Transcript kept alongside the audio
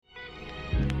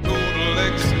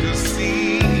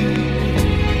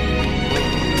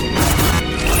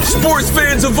Sports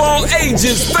fans of all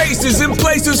ages, faces, and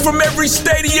places from every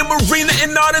stadium, arena,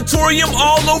 and auditorium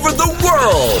all over the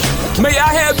world. May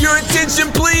I have your attention,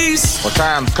 please? Well,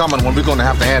 time's coming when we're going to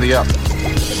have to ante up.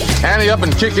 Ante up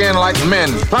and kick in like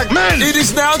men. Like men! It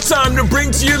is now time to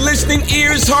bring to your listening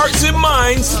ears, hearts, and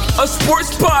minds a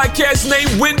sports podcast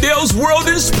named Wendell's World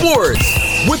in Sports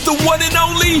with the one and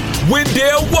only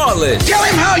Wendell Wallace. Tell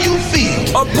him how you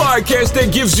feel. A podcast that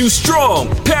gives you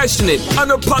strong, passionate,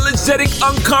 unapologetic,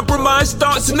 uncompromised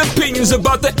thoughts and opinions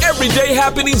about the everyday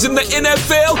happenings in the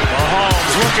NFL.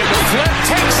 Mahomes looking to flip,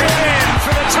 takes it in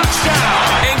for the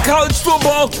touchdown. And college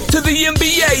football to the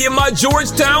NBA in my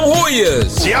Georgetown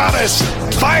Hoyas. Giannis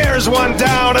fires one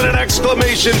down and an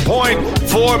exclamation point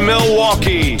for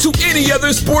Milwaukee. To any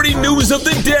other sporting news of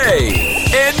the day.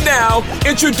 And now,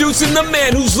 introducing the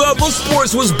man whose love of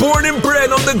sports was born and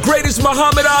bred on the greatest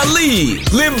Muhammad Ali,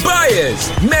 Lim Bias,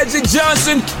 Magic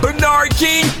Johnson, Bernard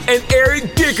King, and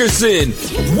Eric Dickerson,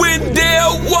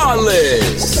 Wendell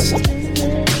Wallace.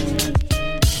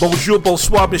 Bonjour,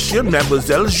 bonsoir, monsieur,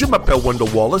 mademoiselle. Je m'appelle Wendell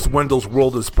Wallace, Wendell's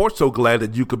World in Sports. So glad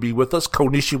that you could be with us.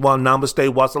 Konnichiwa,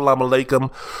 namaste, wassalamu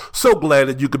alaikum. So glad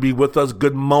that you could be with us.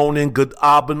 Good morning, good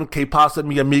abend, que pasa,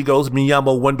 mi amigos. Mi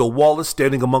llamo Wendell Wallace,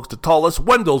 standing amongst the tallest.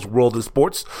 Wendell's World in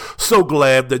Sports. So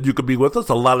glad that you could be with us.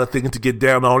 A lot of things to get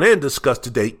down on and discuss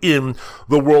today in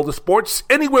the world of sports.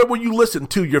 Anywhere where you listen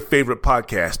to your favorite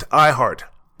podcast, iHeart,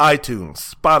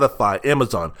 iTunes, Spotify,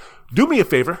 Amazon. Do me a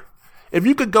favor. If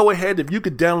you could go ahead, if you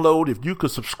could download, if you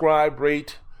could subscribe,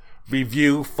 rate,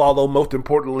 review, follow, most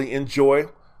importantly, enjoy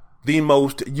the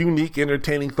most unique,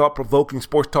 entertaining, thought-provoking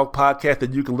sports talk podcast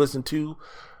that you can listen to,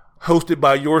 hosted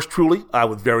by yours truly, I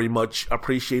would very much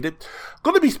appreciate it.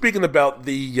 Going to be speaking about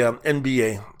the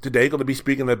NBA today. Going to be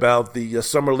speaking about the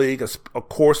Summer League, of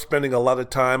course, spending a lot of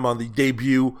time on the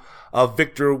debut of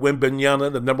Victor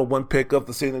Wembanyama, the number one pick of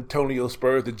the San Antonio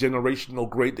Spurs, the generational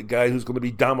great, the guy who's going to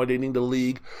be dominating the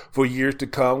league for years to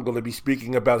come. Going to be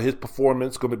speaking about his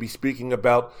performance, going to be speaking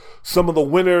about some of the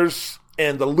winners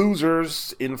and the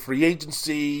losers in free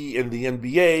agency in the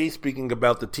NBA, speaking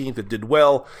about the teams that did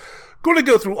well. Going to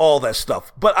go through all that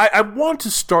stuff. But I want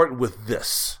to start with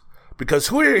this, because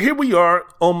here we are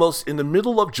almost in the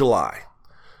middle of July.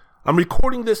 I'm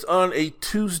recording this on a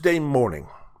Tuesday morning.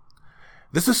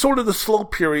 This is sort of the slow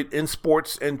period in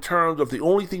sports in terms of the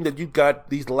only thing that you got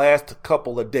these last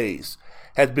couple of days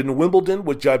has been Wimbledon,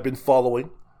 which I've been following,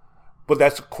 but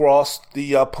that's across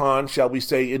the pond, shall we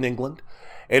say, in England.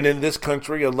 And in this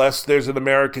country, unless there's an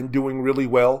American doing really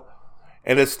well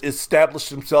and it's established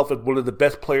himself as one of the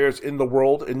best players in the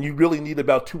world, and you really need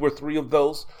about 2 or 3 of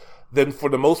those, then for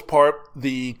the most part,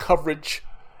 the coverage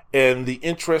and the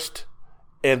interest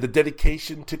and the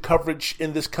dedication to coverage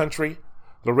in this country,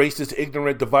 the racist,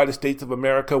 ignorant, divided states of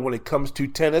America when it comes to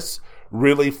tennis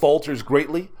really falters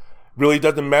greatly. Really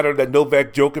doesn't matter that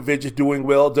Novak Djokovic is doing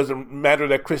well. Doesn't matter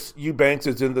that Chris Eubanks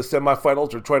is in the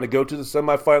semifinals or trying to go to the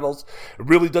semifinals. It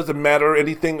really doesn't matter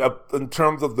anything in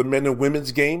terms of the men and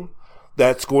women's game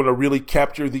that's going to really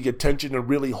capture the attention and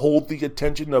really hold the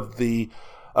attention of the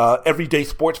everyday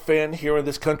sports fan here in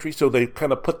this country. So they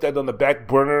kind of put that on the back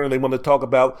burner, and they want to talk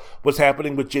about what's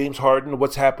happening with James Harden,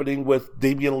 what's happening with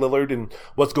Damian Lillard, and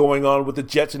what's going on with the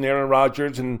Jets and Aaron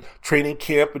Rodgers, and training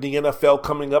camp in the NFL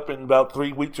coming up in about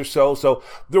 3 weeks or so. So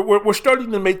we're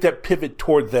starting to make that pivot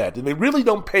toward that. And they really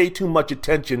don't pay too much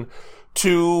attention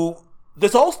to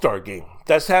this All-Star game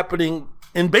that's happening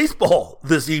in baseball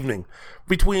this evening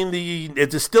between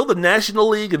it's still the National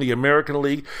League and the American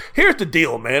League. Here's the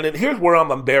deal, man, and here's where I'm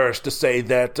embarrassed to say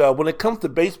that when it comes to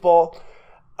baseball,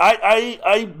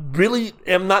 I really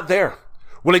am not there.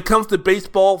 When it comes to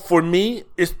baseball, for me,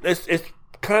 it's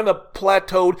kind of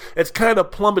plateaued. It's kind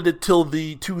of plummeted to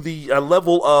the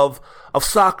level of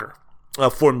soccer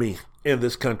for me in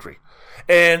this country.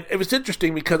 And it was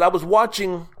interesting because I was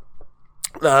watching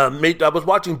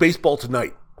Baseball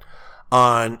Tonight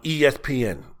on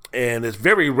ESPN. And it's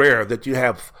very rare that you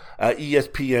have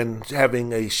ESPN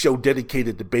having a show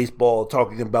dedicated to baseball,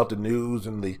 talking about the news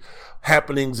and the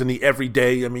happenings in the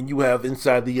everyday. I mean, you have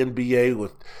Inside the NBA and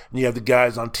you have the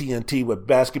guys on TNT with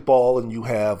basketball, and you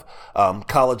have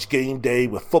College Game Day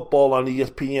with football on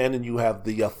ESPN, and you have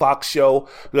the Fox show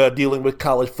dealing with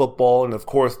college football, and of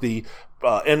course the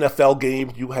NFL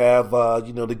games, you have,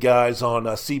 the guys on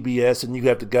CBS and you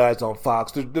have the guys on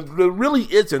Fox. There really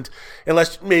isn't,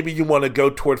 unless maybe you want to go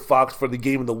toward Fox for the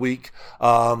game of the week.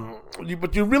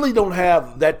 But you really don't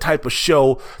have that type of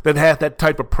show that has that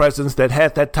type of presence, that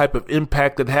has that type of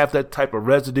impact, that has that type of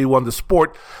residue on the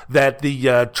sport that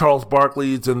the Charles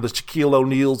Barkleys and the Shaquille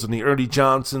O'Neals and the Ernie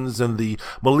Johnsons and the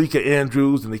Malika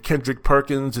Andrews and the Kendrick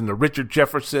Perkins and the Richard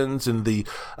Jeffersons and the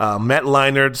Matt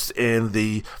Leinarts and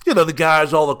the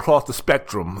guys all across the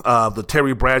spectrum, the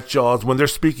Terry Bradshaws, when they're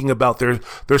speaking about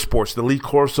their sports, the Lee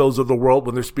Corsos of the world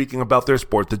when they're speaking about their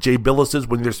sports, the Jay Billises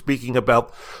when they're speaking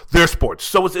about their sports.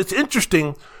 So it's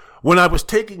interesting when I was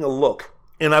taking a look,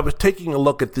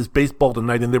 at this baseball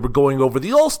tonight, and they were going over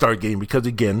the All-Star game, because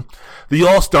again, the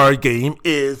All-Star game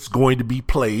is going to be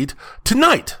played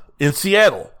tonight in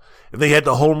Seattle. They had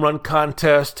the home run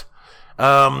contest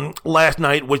last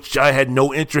night, which I had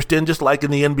no interest in. Just like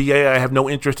in the NBA, I have no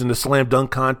interest in the slam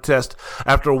dunk contest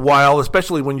after a while,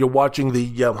 especially when you're watching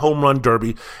the home run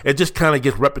derby. It just kind of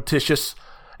gets repetitious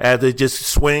as they just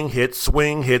swing, hit,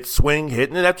 swing, hit, swing, hit.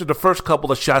 And then after the first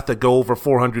couple of shots that go over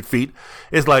 400 feet,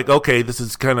 it's like, okay, this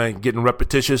is kind of getting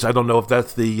repetitious. I don't know if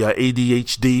that's the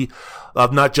ADHD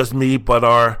of not just me, but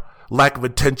our lack of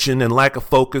attention and lack of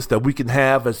focus that we can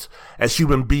have as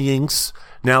human beings.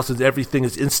 Now, since everything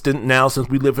is instant, now since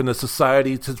we live in a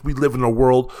society, since we live in a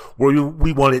world where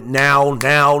we want it now,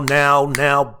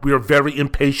 we are very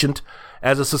impatient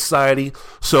as a society.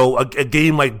 So a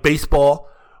game like baseball,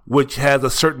 which has a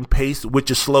certain pace, which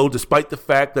is slow, despite the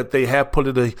fact that they have put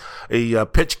in a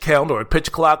pitch count or a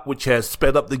pitch clock, which has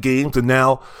sped up the games. And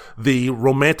now the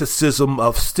romanticism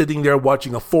of sitting there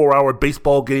watching a 4-hour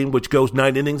baseball game, which goes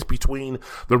 9 innings between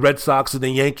the Red Sox and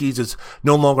the Yankees, is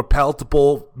no longer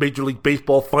palatable. Major League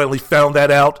Baseball finally found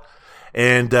that out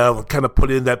and kind of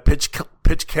put in that pitch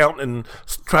count and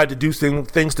tried to do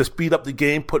things to speed up the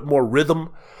game, put more rhythm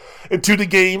into the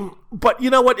game. But you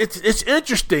know what? It's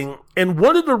interesting, and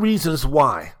one of the reasons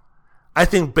why I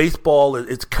think baseball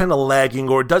is kind of lagging,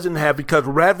 or it doesn't have, because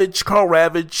Carl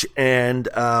Ravitch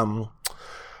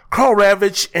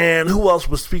and who else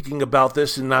was speaking about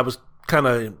this, and I was kind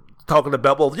of talking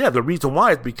about, well, yeah, the reason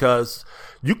why is because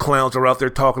you clowns are out there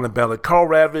talking about it. Carl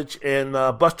Ravitch and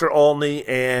Buster Olney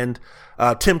and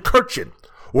Tim Kurkjian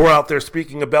were out there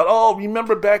speaking about, oh,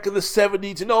 remember back in the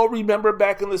 70s, and oh, remember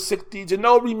back in the 60s, and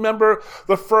oh, remember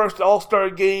the first All-Star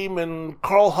game, and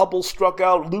Carl Hubbell struck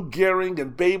out Lou Gehrig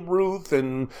and Babe Ruth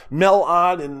and Mel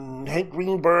Ott and Hank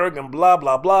Greenberg and blah,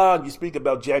 blah, blah. And you speak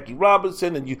about Jackie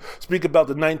Robinson, and you speak about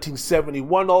the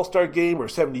 1971 All-Star game or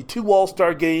 72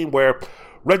 All-Star game where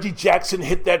Reggie Jackson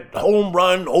hit that home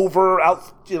run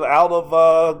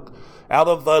out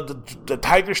of the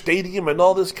Tiger Stadium and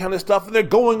all this kind of stuff. And they're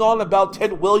going on about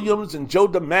Ted Williams and Joe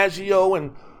DiMaggio.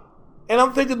 And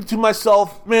I'm thinking to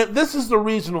myself, man, this is the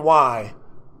reason why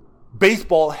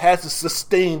baseball hasn't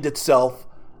sustained itself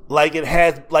like it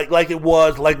has, like when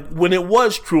it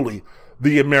was truly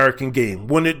the American game,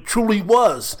 when it truly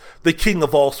was the king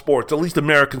of all sports, at least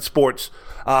American sports,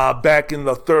 back in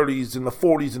the 30s and the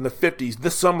 40s and the 50s.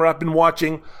 This summer I've been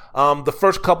watching the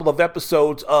first couple of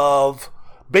episodes of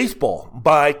Baseball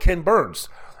by Ken Burns.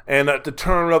 And at the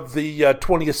turn of the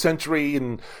 20th century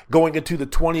and going into the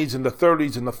 20s and the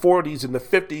 30s and the 40s and the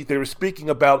 50s, they were speaking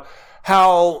about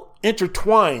how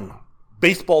intertwined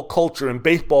baseball culture and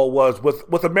baseball was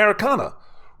with Americana,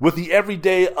 with the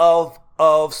everyday of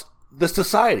the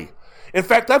society. In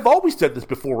fact, I've always said this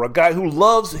before, a guy who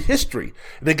loves history,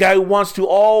 and a guy who wants to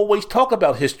always talk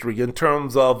about history in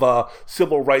terms of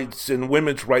civil rights and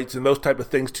women's rights and those type of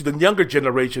things to the younger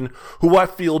generation, who I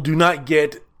feel do not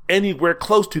get anywhere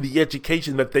close to the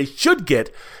education that they should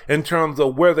get in terms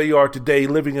of where they are today,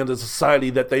 living in the society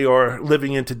that they are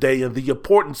living in today, and the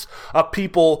importance of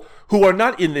people who are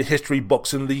not in the history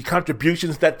books and the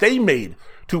contributions that they made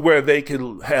to where they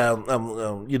can have,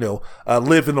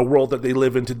 live in the world that they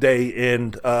live in today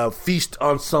and feast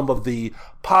on some of the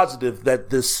positive that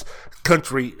this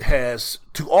country has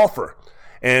to offer.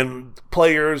 And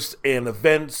players and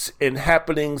events and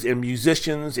happenings and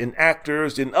musicians and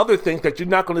actors and other things that you're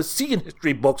not going to see in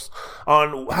history books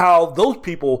on how those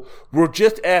people were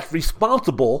just as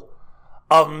responsible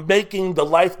of making the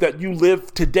life that you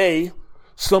live today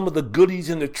some of the goodies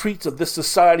and the treats of this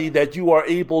society that you are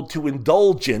able to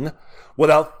indulge in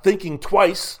without thinking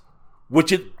twice,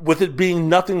 with it being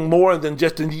nothing more than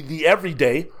just the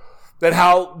everyday, that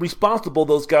how responsible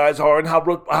those guys are and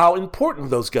how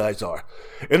important those guys are.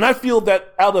 And I feel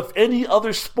that out of any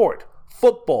other sport,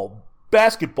 football,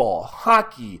 basketball,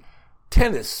 hockey,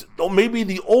 tennis, maybe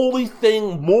the only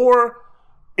thing more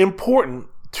important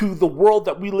to the world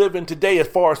that we live in today as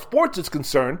far as sports is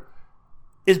concerned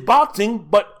is boxing,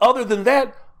 but other than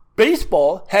that,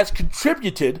 baseball has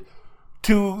contributed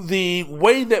to the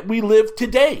way that we live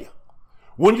today.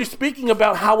 When you're speaking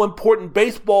about how important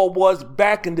baseball was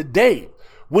back in the day,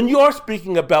 when you are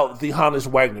speaking about the Hannes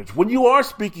Wagners, when you are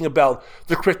speaking about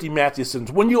the Christy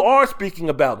Mathewsons, when you are speaking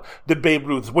about the Babe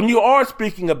Ruths, when you are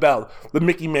speaking about the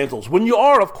Mickey Mantles, when you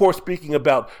are, of course, speaking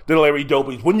about the Larry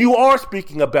Dobies, when you are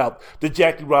speaking about the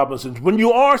Jackie Robinsons, when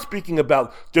you are speaking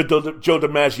about Joe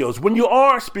DiMaggios, when you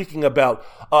are speaking about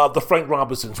the Frank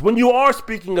Robinsons, when you are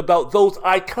speaking about those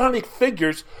iconic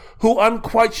figures who I'm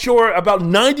quite sure about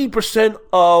 90%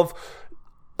 of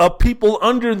people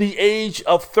under the age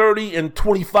of 30 and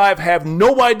 25 have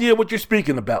no idea what you're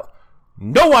speaking about.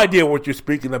 No idea what you're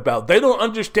speaking about. They don't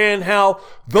understand how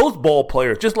those ball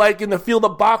players, just like in the field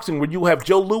of boxing where you have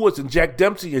Joe Louis and Jack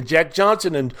Dempsey and Jack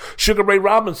Johnson and Sugar Ray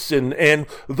Robinson and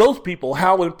those people,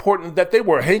 how important that they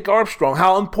were. Hank Armstrong,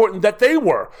 how important that they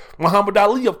were. Muhammad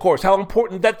Ali, of course, how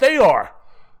important that they are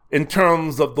in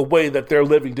terms of the way that they're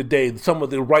living today, some of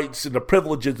the rights and the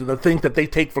privileges and the things that they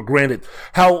take for granted,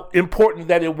 how important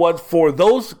that it was for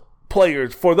those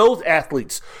players, for those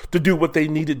athletes to do what they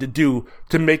needed to do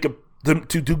to make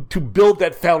to build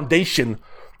that foundation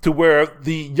to where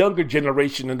the younger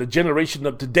generation and the generation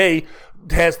of today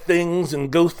has things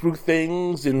and goes through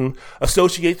things and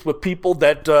associates with people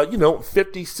that,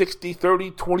 50, 60,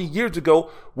 30, 20 years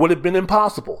ago would have been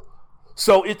impossible.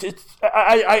 So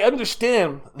I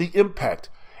understand the impact,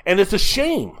 and it's a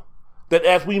shame that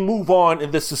as we move on in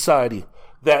this society,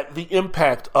 that the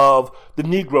impact of the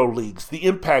Negro Leagues, the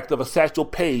impact of a Satchel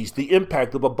Paige, the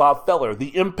impact of a Bob Feller,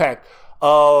 the impact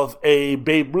of a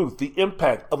Babe Ruth, the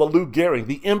impact of a Lou Gehrig,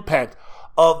 the impact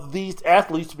of these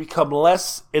athletes become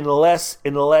less and less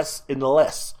and less and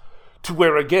less, to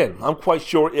where, again, I'm quite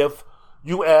sure if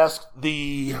you ask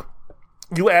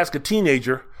a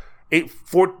teenager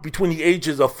between the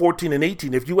ages of 14 and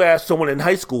 18, if you ask someone in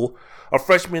high school, a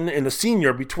freshman and a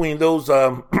senior, between those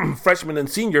freshmen and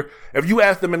senior, if you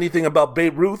ask them anything about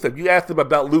Babe Ruth, if you ask them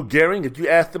about Lou Gehrig, if you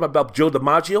ask them about Joe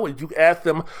DiMaggio, if you ask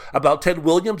them about Ted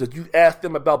Williams, if you ask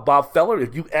them about Bob Feller,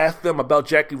 if you ask them about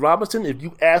Jackie Robinson, if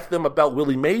you ask them about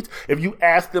Willie Mays, if you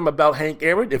ask them about Hank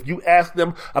Aaron, if you ask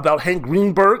them about Hank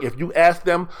Greenberg, if you ask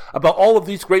them about all of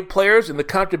these great players and the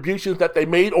contributions that they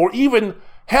made, or even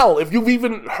hell, if you've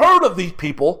even heard of these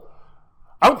people,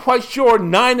 I'm quite sure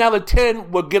 9 out of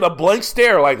 10 would get a blank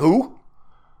stare like, who?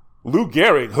 Lou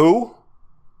Gehrig, who?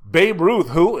 Babe Ruth,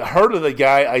 who? Heard of the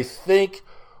guy, I think.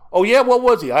 Oh yeah, what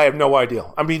was he? I have no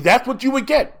idea. I mean, that's what you would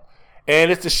get.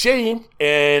 And it's a shame,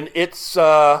 and it's,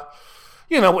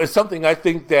 it's something I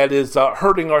think that is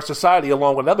hurting our society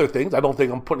along with other things. I don't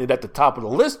think I'm putting it at the top of the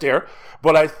list here,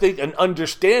 but I think an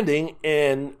understanding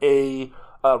and a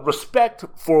respect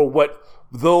for what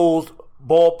those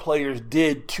ball players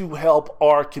did to help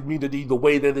our community the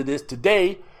way that it is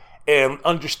today, and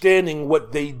understanding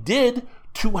what they did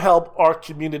to help our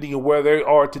community and where they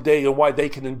are today and why they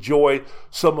can enjoy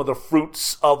some of the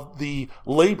fruits of the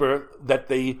labor that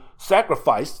they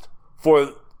sacrificed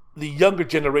for the younger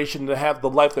generation to have the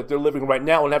life that they're living right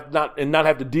now and not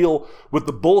have to deal with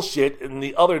the bullshit and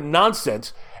the other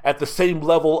nonsense at the same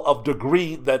level of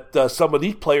degree that some of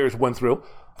these players went through.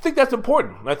 I think that's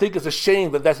important. I think it's a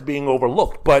shame that that's being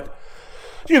overlooked. But,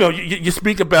 you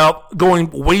speak about going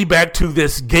way back to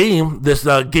this game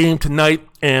tonight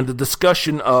and the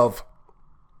discussion of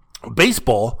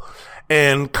baseball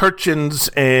and Kirchens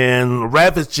and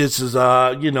Ravages,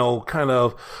 kind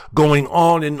of going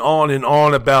on and on and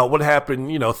on about what happened,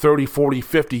 30, 40,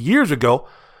 50 years ago.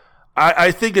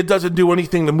 I think it doesn't do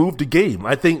anything to move the game.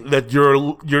 I think that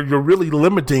you're really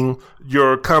limiting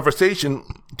your conversation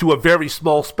to a very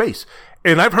small space.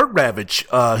 And I've heard Ravage,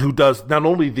 who does not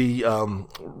only the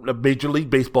Major League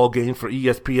Baseball game for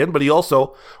ESPN, but he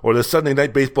also, or the Sunday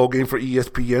Night Baseball game for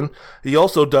ESPN, he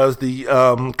also does the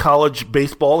college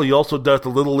baseball. He also does the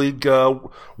Little League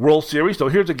World Series. So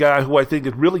here's a guy who I think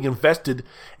is really invested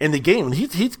in the game. And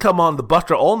he's come on the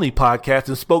Buster Olney podcast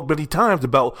and spoke many times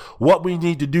about what we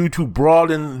need to do to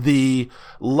broaden the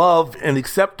love and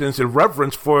acceptance and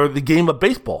reverence for the game of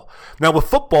baseball. Now with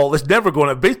football,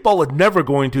 baseball is never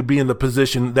going to be in the position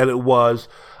that it was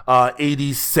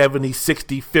 80, 70,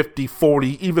 60, 50,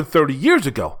 40, even 30 years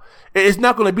ago. It's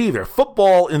not going to be there.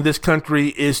 Football in this country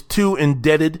is too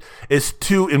indebted, it's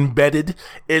too embedded,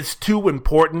 it's too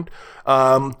important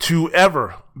to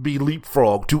ever be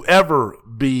leapfrogged, to ever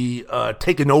be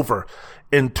taken over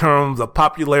in terms of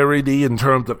popularity, in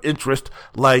terms of interest,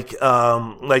 like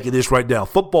it is right now.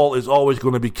 Football is always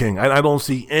going to be king. I don't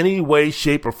see any way,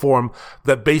 shape, or form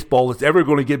that baseball is ever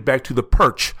going to get back to the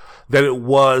perch that it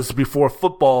was before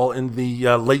football in the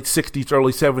late 60s,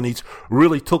 early 70s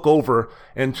really took over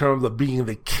in terms of being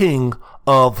the king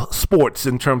of sports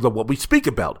in terms of what we speak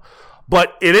about.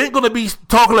 But it ain't going to be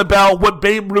talking about what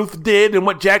Babe Ruth did and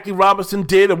what Jackie Robinson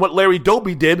did and what Larry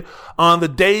Doby did on the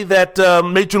day that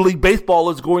Major League Baseball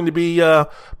is going to be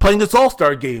playing this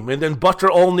All-Star game. And then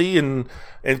Buster Olney and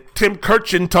Tim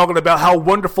Kurkjian talking about how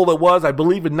wonderful it was, I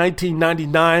believe in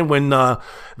 1999 when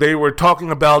they were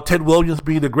talking about Ted Williams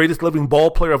being the greatest living ball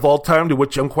player of all time, to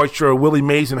which I'm quite sure Willie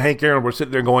Mays and Hank Aaron were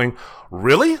sitting there going,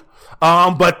 really?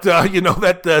 But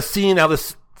that scene out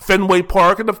of Fenway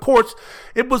Park, and of course,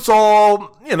 it was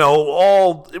all,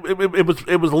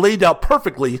 it was laid out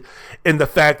perfectly in the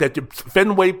fact that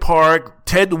Fenway Park,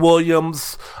 Ted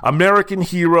Williams, American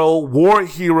hero, war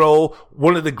hero,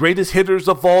 one of the greatest hitters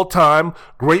of all time,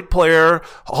 great player,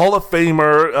 Hall of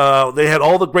Famer. They had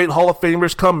all the great Hall of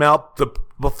Famers come out. The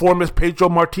performance Pedro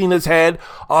Martinez had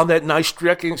on that night,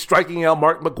 striking out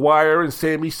Mark McGwire and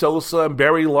Sammy Sosa and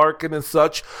Barry Larkin and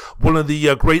such. One of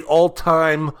the great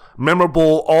all-time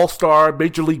memorable all-star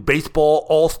Major League Baseball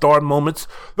all-star moments.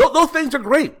 Those things are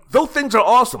great. Those things are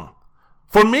awesome.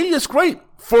 For me, it's great.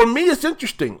 For me, it's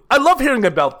interesting. I love hearing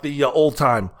about the old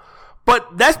time,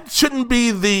 but that shouldn't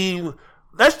be the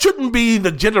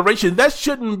generation. That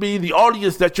shouldn't be the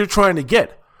audience that you're trying to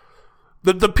get.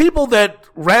 The people that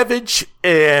Ravage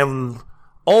and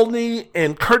Olney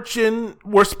and Kurkjian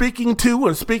were speaking to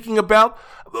and speaking about,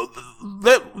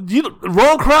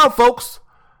 wrong crowd, folks.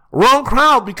 Wrong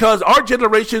crowd, because our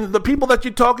generation, the people that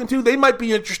you're talking to, they might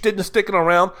be interested in sticking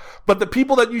around, but the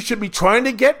people that you should be trying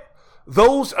to get,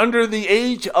 those under the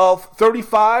age of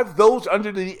 35, those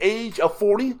under the age of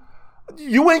 40,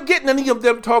 you ain't getting any of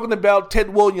them talking about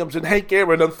Ted Williams and Hank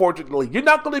Aaron, unfortunately. You're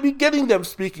not going to be getting them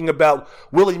speaking about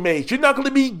Willie Mays. You're not going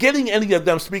to be getting any of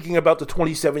them speaking about the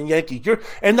 27 Yankees.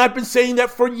 And I've been saying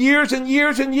that for years and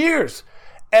years and years.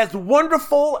 As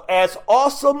wonderful, as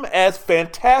awesome, as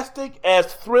fantastic,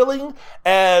 as thrilling,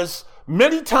 as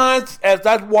many times as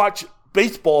I've watched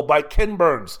baseball by Ken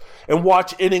Burns and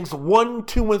watch innings 1,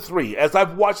 2, and 3, as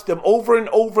I've watched them over and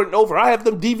over and over. I have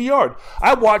them DVR'd.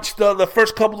 I watched the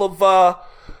first couple of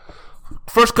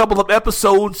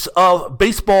episodes of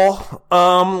baseball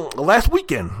last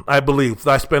weekend, I believe.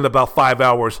 I spent about 5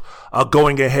 hours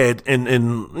going ahead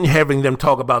and having them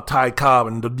talk about Ty Cobb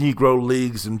and the Negro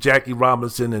Leagues and Jackie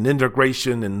Robinson and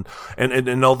integration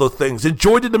and all those things.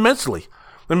 Enjoyed it immensely.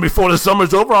 And before the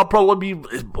summer's over, I'll probably be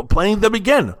playing them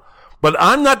again. But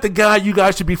I'm not the guy you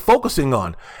guys should be focusing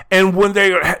on. And when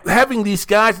they're having these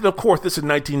guys, and of course this is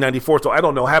 1994, so I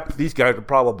don't know, half of these guys are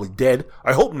probably dead.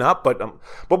 I hope not.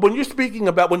 But when you're speaking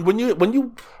about when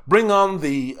you bring on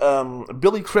the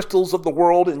Billy Crystals of the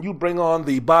world, and you bring on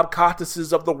the Bob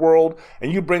Costases of the world,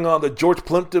 and you bring on the George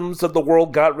Plimptons of the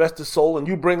world, God rest his soul, and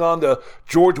you bring on the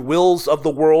George Wills of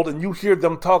the world, and you hear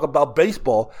them talk about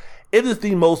baseball, it is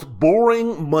the most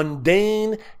boring,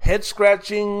 mundane,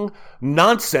 head-scratching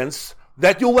nonsense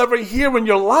that you'll ever hear in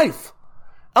your life.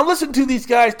 I listen to these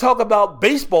guys talk about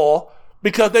baseball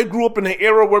because they grew up in an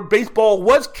era where baseball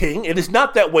was king. It is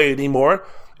not that way anymore.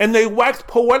 And they wax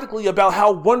poetically about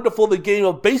how wonderful the game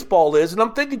of baseball is. And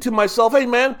I'm thinking to myself, hey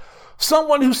man,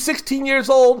 someone who's 16 years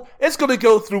old, it's going to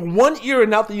go through one ear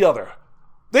and out the other.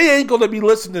 They ain't going to be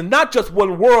listening not just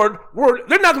one word.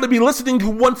 They're not going to be listening to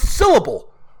one syllable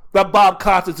that Bob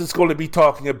Costas is going to be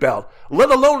talking about, let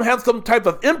alone have some type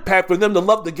of impact for them to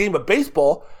love the game of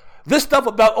baseball. This stuff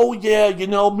about, oh yeah,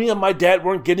 me and my dad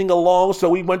weren't getting along, so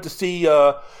we went to see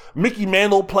Mickey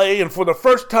Mantle play, and for the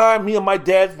first time, me and my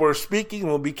dad were speaking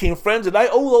and we became friends, and I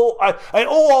owe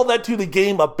all that to the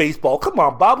game of baseball. Come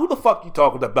on, Bob, who the fuck you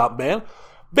talking about, man?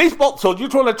 Baseball, so you're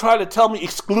trying to tell me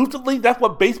exclusively that's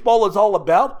what baseball is all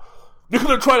about? You're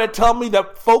going to try to tell me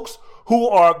that folks who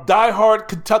are diehard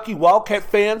Kentucky Wildcat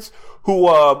fans, who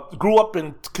grew up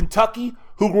in Kentucky,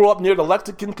 who grew up near the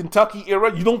Lexington, Kentucky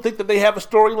era, you don't think that they have a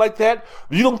story like that?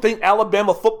 You don't think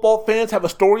Alabama football fans have a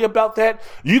story about that?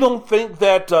 You don't think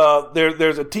that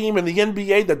there's a team in the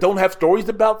NBA that don't have stories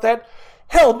about that?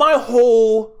 Hell, my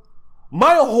whole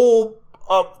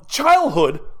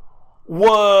childhood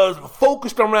was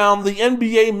focused around the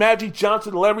NBA, Magic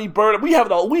Johnson, Larry Bird. We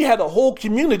had a whole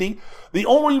community. The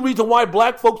only reason why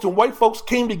black folks and white folks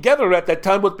came together at that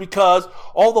time was because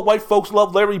all the white folks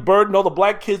loved Larry Bird and all the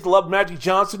black kids loved Magic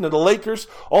Johnson and the Lakers.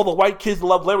 All the white kids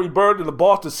loved Larry Bird and the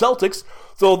Boston Celtics.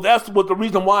 So that's what the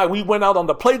reason why we went out on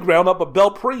the playground up at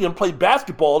Belpre and played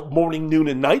basketball morning, noon,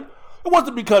 and night. It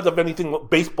wasn't because of anything what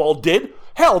baseball did.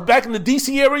 Hell, back in the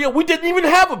D.C. area, we didn't even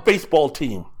have a baseball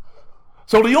team.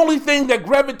 So the only thing that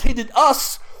gravitated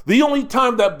us, the only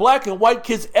time that black and white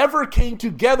kids ever came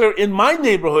together in my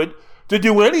neighborhood to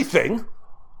do anything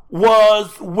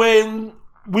was when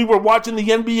we were watching the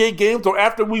NBA games, or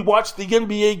after we watched the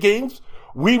NBA games,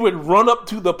 we would run up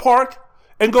to the park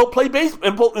and go play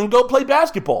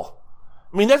basketball.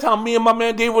 I mean, that's how me and my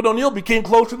man David O'Neal became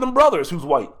closer than brothers who's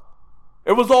white.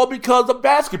 It was all because of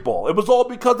basketball. It was all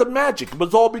because of Magic. It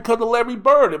was all because of Larry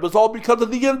Bird. It was all because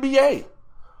of the NBA.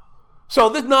 So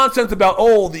this nonsense about,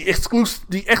 the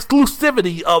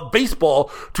exclusivity of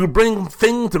baseball to bring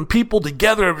things and people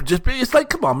together, it's like,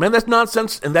 come on, man, that's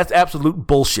nonsense, and that's absolute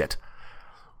bullshit.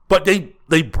 But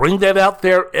they bring that out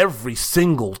there every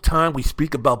single time we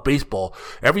speak about baseball.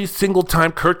 Every single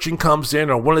time Kirchin comes in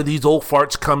or one of these old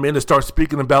farts come in and start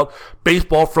speaking about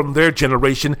baseball from their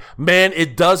generation, man,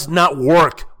 it does not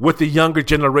work with the younger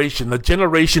generation. The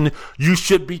generation you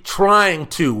should be trying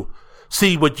to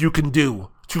see what you can do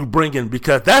to bring in,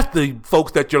 because that's the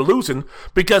folks that you're losing.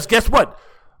 Because guess what?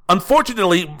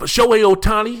 Unfortunately, Shohei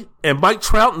Ohtani and Mike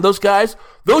Trout and those guys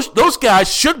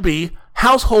should be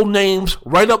household names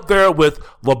right up there with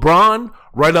LeBron,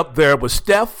 right up there with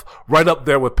Steph, right up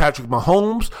there with Patrick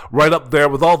Mahomes, right up there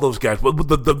with all those guys.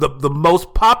 The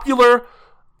most popular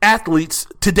athletes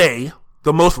today,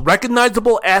 the most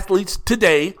recognizable athletes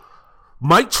today,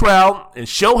 Mike Trout and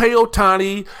Shohei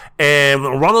Ohtani and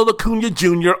Ronald Acuna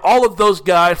Jr., all of those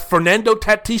guys, Fernando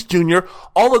Tatis Jr.,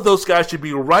 all of those guys should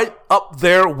be right up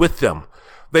there with them.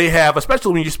 They have,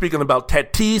 especially when you're speaking about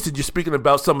Tatis and you're speaking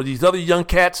about some of these other young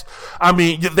cats, I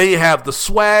mean, they have the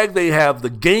swag, they have the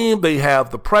game, they have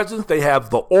the presence, they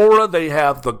have the aura, they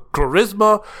have the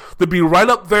charisma to be right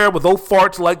up there with old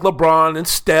farts like LeBron and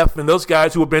Steph and those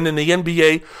guys who have been in the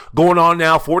NBA going on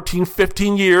now 14,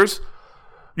 15 years.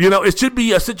 You know, it should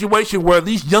be a situation where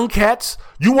these young cats,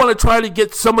 you want to try to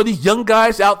get some of these young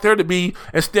guys out there to be,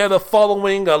 instead of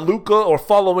following Luka or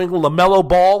following LaMelo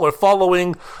Ball or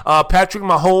following Patrick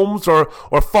Mahomes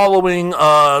or following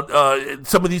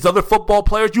some of these other football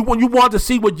players, you want to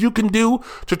see what you can do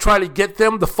to try to get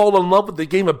them to fall in love with the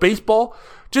game of baseball.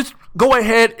 Just go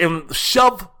ahead and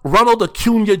shove Ronald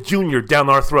Acuna Jr. down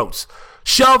our throats.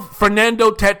 Shove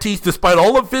Fernando Tatis, despite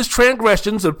all of his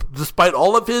transgressions, despite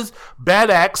all of his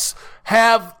bad acts,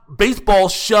 have baseball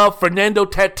shove Fernando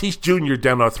Tatis Jr.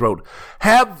 down our throat.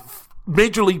 Have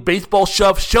Major League Baseball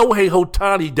shove Shohei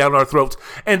Ohtani down our throats,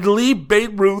 and leave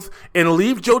Babe Ruth, and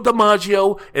leave Joe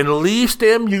DiMaggio, and leave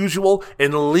Stan Musial,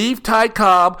 and leave Ty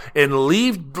Cobb, and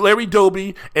leave Larry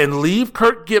Doby, and leave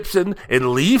Kirk Gibson, and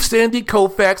leave Sandy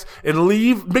Koufax, and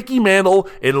leave Mickey Mantle,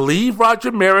 and leave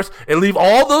Roger Maris, and leave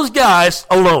all those guys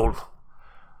alone.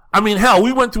 I mean, hell,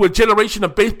 we went through a generation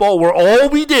of baseball where all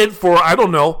we did for, I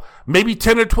don't know, maybe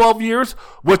 10 or 12 years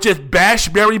was just bash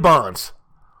Barry Bonds.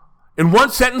 In one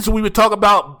sentence, we would talk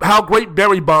about how great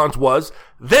Barry Bonds was.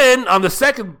 Then, on the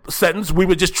second sentence, we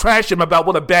would just trash him about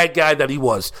what a bad guy that he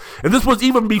was. And this was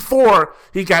even before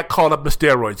he got caught up in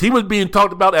steroids. He was being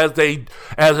talked about as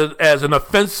an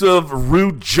offensive,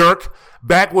 rude jerk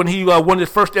back when he won his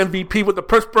first MVP with the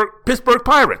Pittsburgh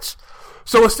Pirates.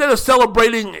 So instead of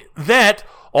celebrating that,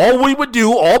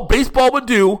 all baseball would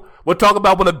do, would talk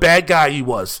about what a bad guy he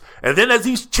was. And then as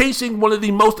he's chasing one of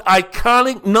the most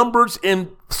iconic numbers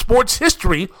in sports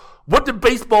history, what did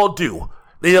baseball do?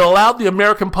 They allowed the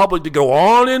American public to go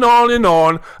on and on and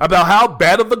on about how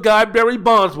bad of a guy Barry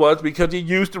Bonds was because he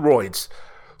used steroids.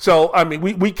 So, I mean,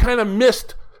 we kind of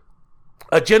missed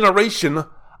a generation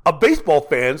of baseball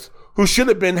fans who should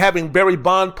have been having Barry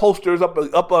Bonds posters up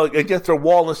against their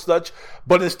wall and such,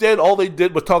 but instead all they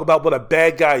did was talk about what a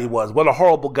bad guy he was, what a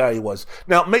horrible guy he was.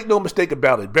 Now, make no mistake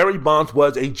about it, Barry Bonds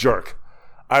was a jerk.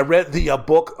 I read the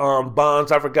book on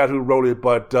Bonds. I forgot who wrote it,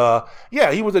 but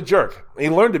yeah, he was a jerk. He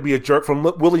learned to be a jerk from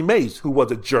Willie Mays, who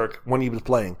was a jerk when he was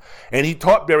playing. And he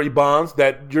taught Barry Bonds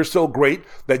that you're so great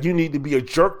that you need to be a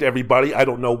jerk to everybody. I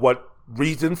don't know what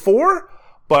reason for,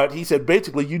 but he said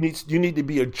basically you need to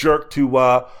be a jerk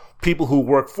to people who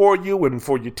work for you and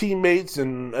for your teammates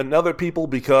and other people,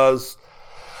 because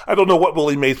I don't know what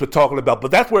Willie Mays was talking about,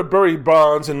 but that's where Barry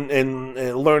Bonds and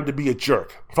learned to be a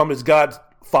jerk from his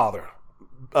godfather,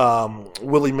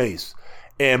 Willie Mays.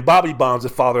 And Bobby Bonds'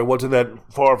 father wasn't that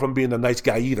far from being a nice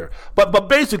guy either. But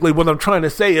basically what I'm trying to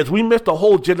say is we missed a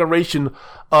whole generation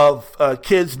of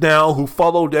kids now who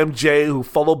followed MJ, who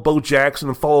followed Bo Jackson,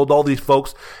 and followed all these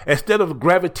folks. Instead of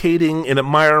gravitating and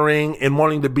admiring and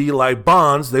wanting to be like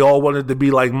Bonds, they all wanted to be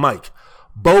like Mike.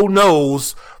 Bo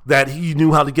knows that he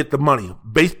knew how to get the money.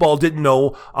 Baseball didn't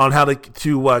know on how to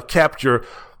capture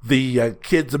the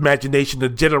kids' imagination, the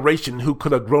generation who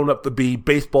could have grown up to be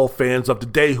baseball fans of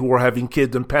today who are having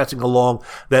kids and passing along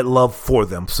that love for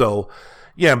them. So,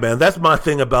 yeah, man, that's my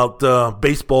thing about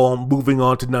baseball. Moving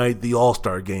on tonight, the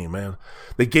All-Star game, man.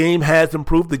 The game has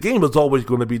improved. The game is always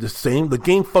going to be the same. The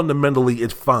game fundamentally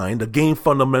is fine. The game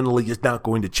fundamentally is not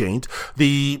going to change.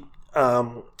 The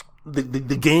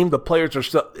game, the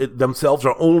players themselves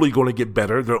are only going to get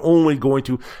better. They're only going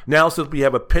to, now since we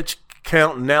have a pitch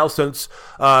count, now since,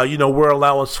 we're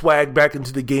allowing swag back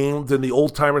into the games, and the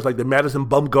old timers like the Madison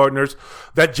Bumgarners,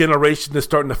 that generation is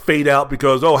starting to fade out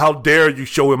because, oh, how dare you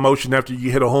show emotion after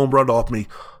you hit a home run off me.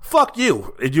 Fuck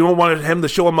you. If you don't want him to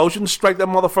show emotion, strike that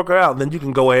motherfucker out. And then you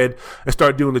can go ahead and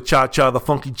start doing the cha-cha, the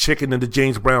funky chicken, and the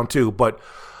James Brown too. But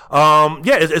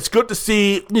it's good to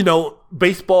see,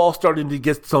 baseball starting to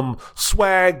get some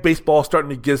swag, baseball starting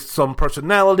to get some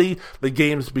personality, the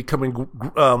game's becoming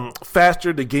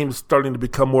faster, the game's starting to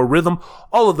become more rhythm.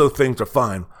 All of those things are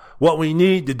fine. What we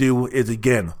need to do is,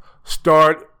 again,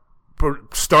 start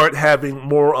having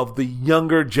more of the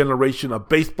younger generation of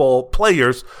baseball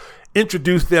players,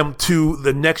 introduce them to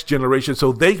the next generation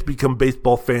so they become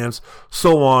baseball fans,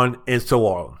 so on and so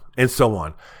on and so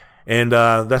on. And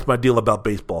that's my deal about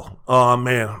baseball. Oh,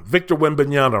 man. Victor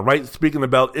Wembanyama, right? Speaking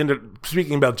about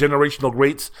generational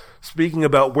greats, speaking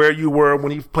about where you were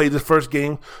when you played his first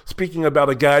game, speaking about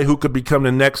a guy who could become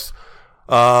the next,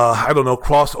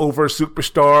 crossover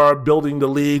superstar, building the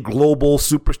league, global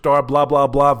superstar, blah, blah,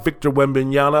 blah. Victor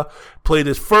Wembanyama played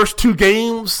his first 2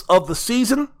 games of the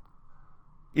season,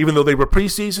 even though they were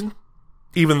preseason,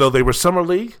 even though they were summer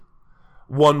league.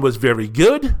 One was very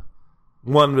good.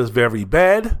 One was very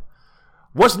bad.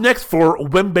 What's next for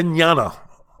Wembanyama?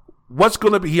 What's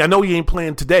going to be, I know he ain't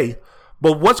playing today,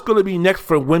 but what's going to be next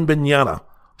for Wembanyama?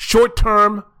 Short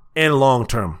term and long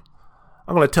term.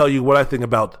 I'm going to tell you what I think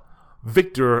about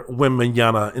Victor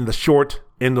Wembanyama in the short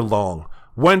and the long.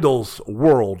 Wendell's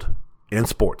World in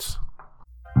Sports.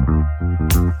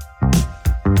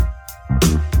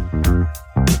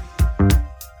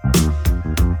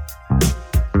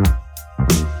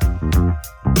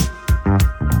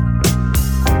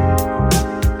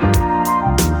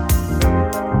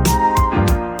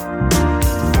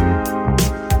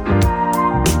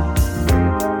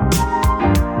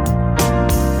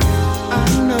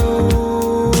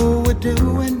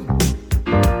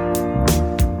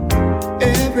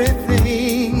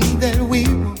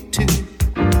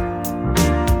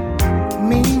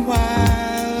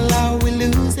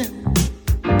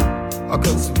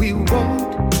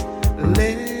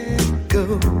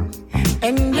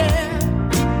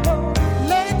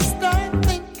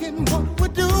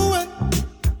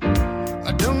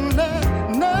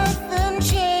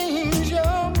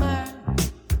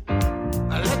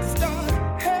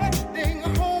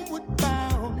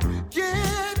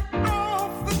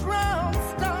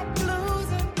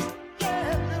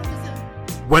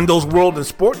 Wendell's World in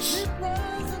Sports.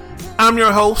 I'm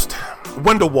your host,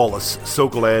 Wendell Wallace. So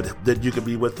glad that you could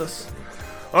be with us.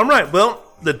 All right, well,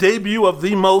 the debut of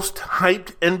the most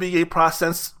hyped NBA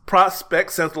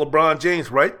prospect since LeBron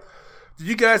James, right? Did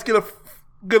you guys get a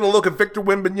look at Victor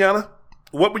Wembanyama?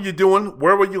 What were you doing?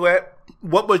 Where were you at?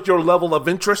 What was your level of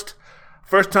interest?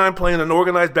 First time playing an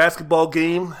organized basketball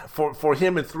game for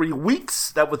him in 3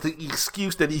 weeks. That was the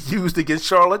excuse that he used against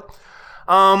Charlotte.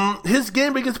 His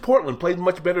game against Portland played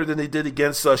much better than they did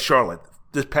against Charlotte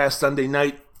this past Sunday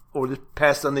night, or this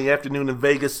past Sunday afternoon in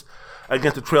Vegas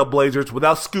against the Trailblazers.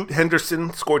 Without Scoot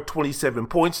Henderson, scored 27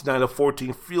 points, 9 of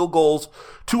 14 field goals,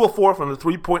 2 of 4 from the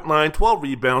three-point line, 12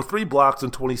 rebounds, 3 blocks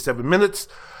in 27 minutes.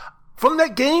 From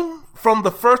that game, from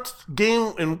the first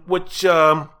game in which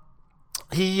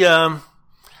he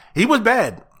was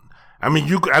bad. I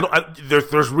mean,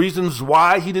 there's reasons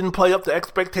why he didn't play up to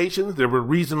expectations. There were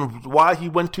reasons why he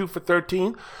went 2 for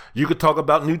 13. You could talk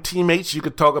about new teammates. You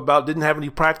could talk about didn't have any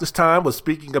practice time. Was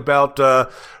speaking about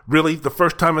really the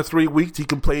first time in 3 weeks he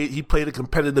played a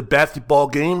competitive basketball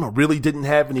game. Really didn't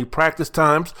have any practice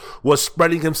times. Was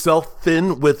spreading himself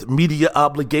thin with media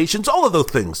obligations. All of those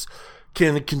things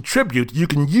can contribute. You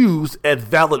can use as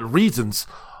valid reasons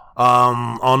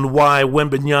on why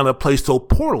Wembanyama plays so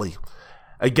poorly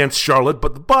against Charlotte,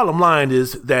 but the bottom line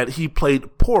is that he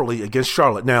played poorly against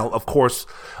Charlotte. Now, of course,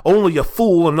 only a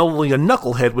fool and only a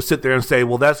knucklehead would sit there and say,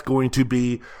 well, that's going to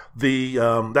be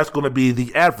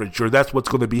the average, or that's what's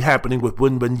going to be happening with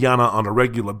Wembanyama on a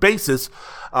regular basis.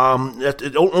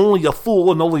 Only a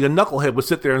fool and only a knucklehead would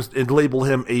sit there and label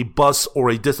him a bust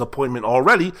or a disappointment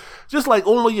already, just like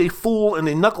only a fool and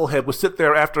a knucklehead would sit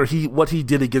there after what he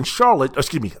did against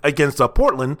against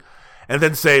Portland, and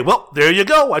then say, well, there you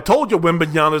go. I told you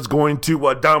Wembanyama is going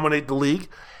to dominate the league.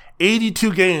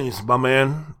 82 games, my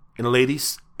man and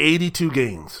ladies. 82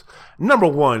 games. Number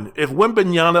one, if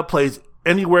Wembanyama plays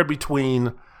anywhere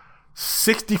between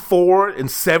 64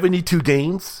 and 72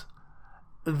 games,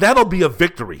 that'll be a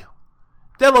victory.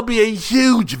 That'll be a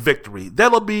huge victory.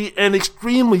 That'll be an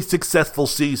extremely successful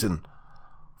season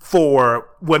for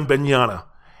Wembanyama.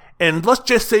 And let's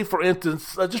just say, for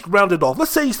instance, just round it off.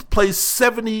 Let's say he plays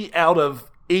 70 out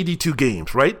of 82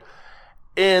 games, right?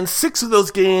 And 6 of those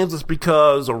games is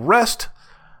because of rest,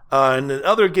 and the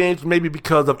other games maybe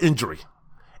because of injury.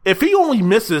 If he only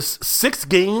misses 6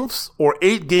 games or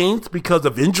 8 games because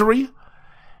of injury,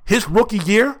 his rookie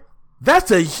year,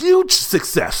 that's a huge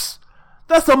success.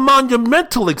 That's a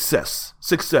monumental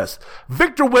success.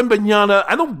 Victor Wembanyama,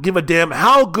 I don't give a damn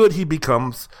how good he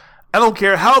becomes. I don't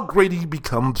care how great he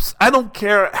becomes. I don't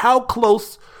care how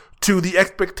close to the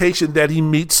expectation that he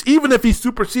meets, even if he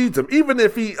supersedes him, even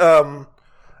if he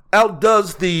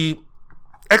outdoes the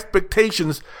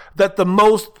expectations that the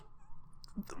most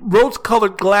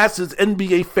rose-colored glasses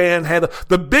NBA fan had.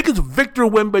 The biggest Victor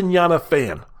Wembanyama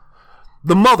fan.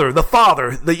 The mother, the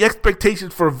father, the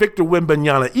expectations for Victor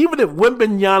Wembanyama. Even if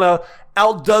Wembanyama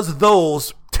outdoes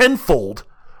those tenfold,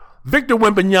 Victor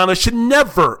Wembanyama should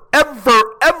never,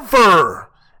 ever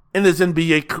in his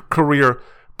NBA career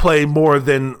play more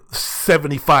than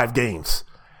 75 games.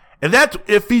 And that's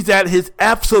if he's at his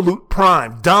absolute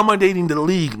prime, dominating the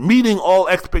league, meeting all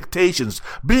expectations,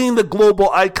 being the global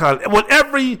icon. What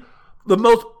the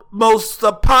most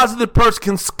positive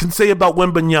person can say about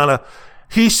Wembanyama,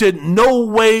 he should no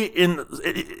way in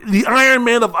the Iron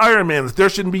Man of Ironmans, there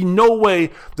should be no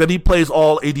way that he plays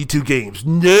all 82 games.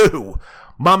 No.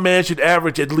 My man should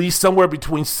average at least somewhere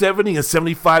between 70 and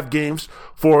 75 games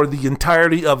for the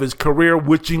entirety of his career,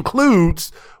 which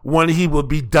includes when he will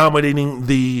be dominating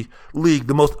the league.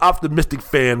 The most optimistic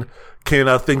fan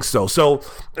can think so. So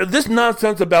this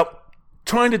nonsense about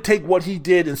trying to take what he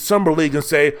did in Summer League and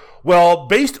say, well,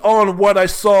 based on what I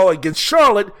saw against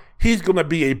Charlotte, he's going to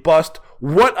be a bust.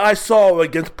 What I saw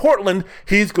against Portland,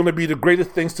 he's going to be the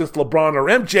greatest thing since LeBron or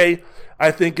MJ, I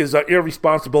think is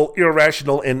irresponsible,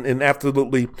 irrational, and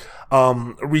absolutely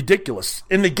ridiculous.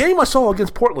 In the game I saw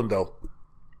against Portland, though,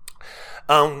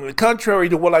 contrary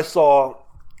to what I saw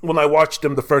when I watched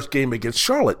him the first game against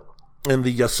Charlotte in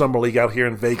the Summer League out here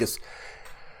in Vegas,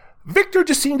 Victor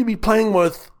just seemed to be playing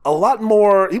with a lot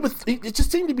more. He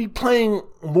just seemed to be playing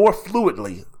more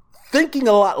fluidly, thinking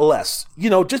a lot less.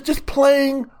 Just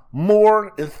playing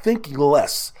more and thinking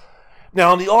less.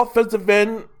 Now, on the offensive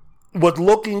end, was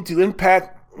looking to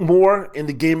impact more in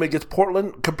the game against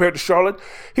Portland compared to Charlotte.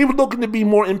 He was looking to be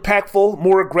more impactful,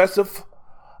 more aggressive.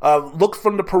 Looked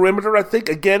from the perimeter, I think.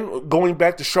 Again, going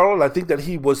back to Charlotte, I think that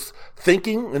he was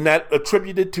thinking, and that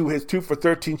attributed to his 2 for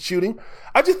 13 shooting.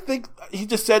 I just think he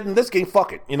just said in this game,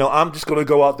 fuck it. I'm just going to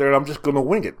go out there and I'm just going to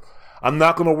wing it. I'm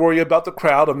not going to worry about the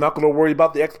crowd. I'm not going to worry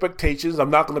about the expectations. I'm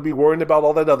not going to be worrying about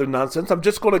all that other nonsense. I'm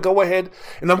just going to go ahead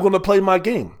and I'm going to play my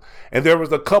game. And there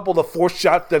was a couple of forced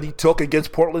shots that he took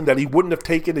against Portland that he wouldn't have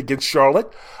taken against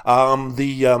Charlotte.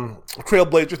 The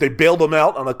Trailblazers, they bailed him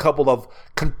out on a couple of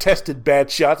contested bad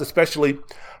shots, especially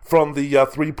from the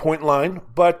 3-point line.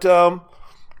 But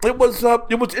it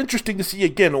was interesting to see,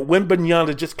 again,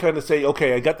 Wembanyama just kind of say,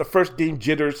 okay, I got the first game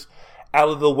jitters out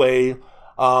of the way.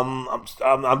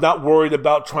 I'm not worried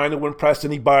about trying to impress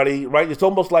anybody, right? It's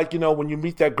almost like, when you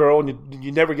meet that girl and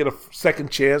you never get a second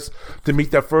chance to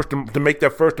make that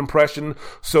first impression.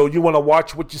 So you want to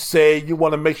watch what you say. You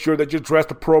want to make sure that you're dressed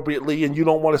appropriately, and you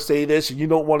don't want to say this and you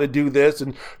don't want to do this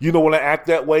and you don't want to act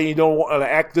that way. You don't want to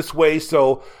act this way.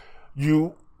 So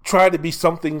you try to be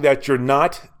something that you're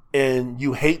not, and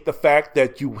you hate the fact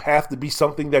that you have to be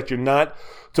something that you're not.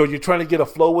 So you're trying to get a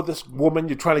flow with this woman.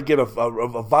 You're trying to get a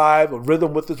vibe, a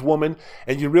rhythm with this woman,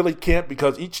 and you really can't,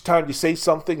 because each time you say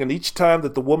something and each time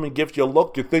that the woman gives you a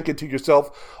look, you're thinking to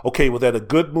yourself, okay, was that a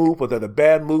good move? Was that a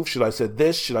bad move? Should I say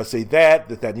this? Should I say that?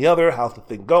 That, and the other? How's the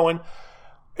thing going?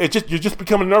 You're just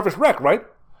becoming a nervous wreck, right?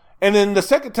 And then the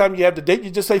second time you have the date,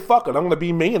 you just say, fuck it, I'm going to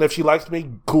be me, and if she likes me,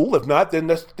 cool. If not, then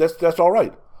that's all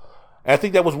right. And I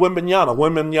think that was Wembanyama.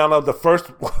 Wembanyama, the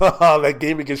first that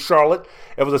game against Charlotte,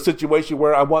 it was a situation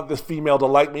where I want this female to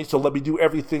like me, so let me do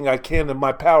everything I can in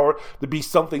my power to be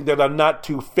something that I'm not,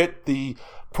 to fit the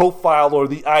profile or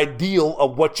the ideal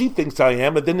of what she thinks I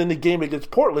am. And then in the game against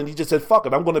Portland, he just said, fuck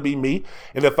it, I'm going to be me.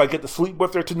 And if I get to sleep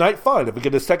with her tonight, fine. If I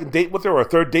get a second date with her or a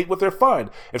third date with her, fine.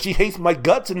 If she hates my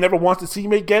guts and never wants to see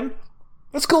me again,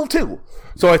 that's cool too.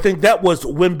 So I think that was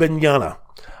Wembanyama.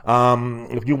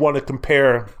 If you want to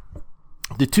compare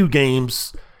the two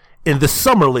games in the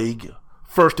Summer League,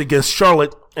 first against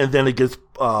Charlotte and then against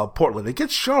Portland.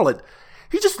 Against Charlotte,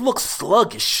 he just looks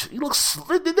sluggish.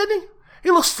 Didn't he? He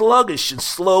looked sluggish and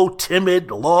slow, timid,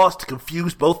 lost,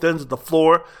 confused, both ends of the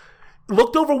floor.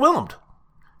 Looked overwhelmed.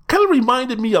 Kind of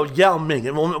reminded me of Yao Ming.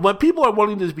 And when people are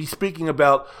wanting to be speaking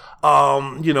about,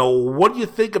 what do you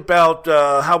think about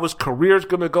how his career is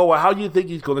going to go, or how do you think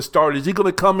he's going to start? Is he going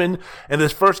to come in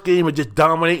his first game and just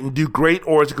dominate and do great,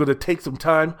 or is it going to take some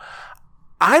time?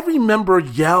 I remember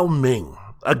Yao Ming,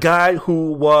 a guy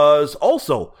who was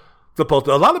also supposed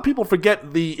to. A lot of people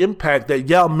forget the impact that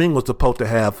Yao Ming was supposed to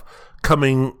have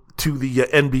coming to the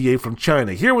NBA from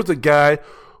China. Here was a guy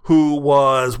who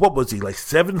was, what was he, like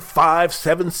 7'5",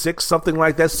 7'6", something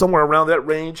like that, somewhere around that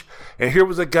range. And here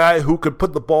was a guy who could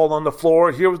put the ball on the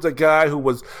floor. Here was a guy who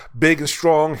was big and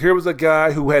strong. Here was a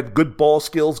guy who had good ball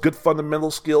skills, good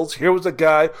fundamental skills. Here was a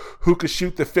guy who could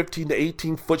shoot the 15 to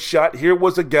 18-foot shot. Here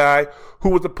was a guy who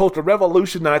was supposed to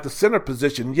revolutionize the center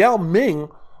position. Yao Ming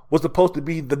was supposed to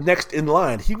be the next in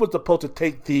line. He was supposed to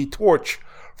take the torch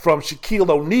from Shaquille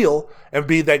O'Neal and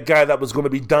be that guy that was going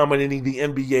to be dominating the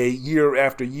NBA year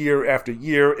after year after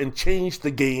year and change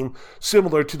the game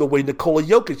similar to the way Nikola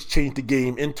Jokic changed the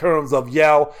game in terms of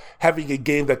Yao having a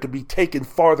game that could be taken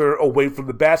farther away from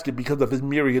the basket because of his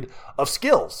myriad of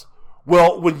skills.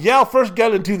 Well, when Yao first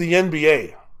got into the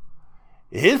NBA,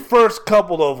 his first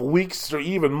couple of weeks or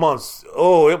even months,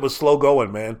 it was slow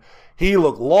going, man. He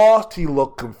looked lost, he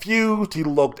looked confused, he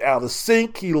looked out of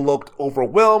sync, he looked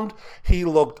overwhelmed, he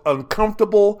looked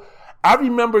uncomfortable. I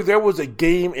remember there was a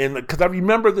game, because I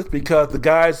remember this because the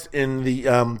guys in the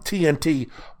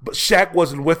TNT, but Shaq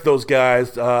wasn't with those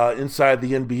guys inside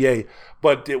the NBA,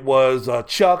 but it was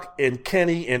Chuck and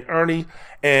Kenny and Ernie,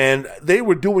 and they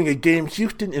were doing a game,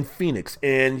 Houston and Phoenix,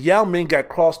 and Yao Ming got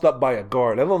crossed up by a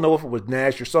guard. I don't know if it was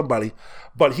Nash or somebody,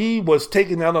 but he was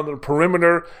taken out on the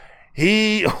perimeter.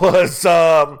 He was,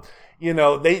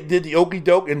 they did the okey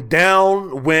doke, and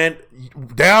down went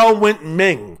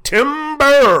Ming.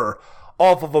 Timber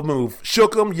off of a move.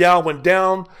 Shook him. Yao went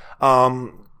down.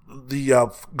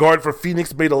 The guard for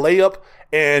Phoenix made a layup,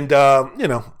 and,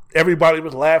 everybody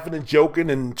was laughing and joking,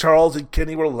 and Charles and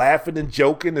Kenny were laughing and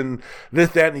joking, and this,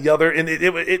 that, and the other. And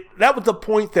that was the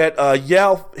point that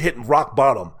Yao hit rock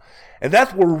bottom. And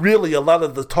that's where really a lot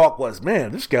of the talk was,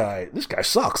 man, this guy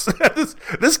sucks.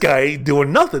 this guy ain't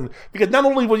doing nothing. Because not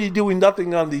only was he doing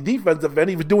nothing on the defensive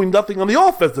end, he was doing nothing on the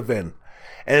offensive end.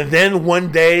 And then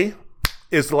one day,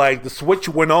 it's like the switch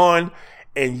went on,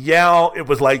 and Yao, it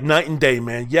was like night and day,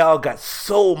 man. Yao got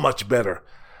so much better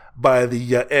by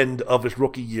the end of his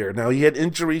rookie year. Now, he had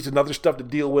injuries and other stuff to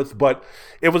deal with, but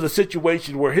it was a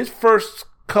situation where his first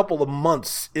couple of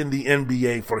months in the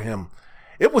NBA for him,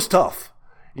 it was tough.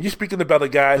 You're speaking about a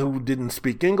guy who didn't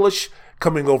speak English,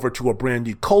 coming over to a brand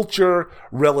new culture,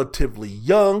 relatively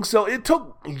young. So it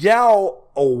took Yao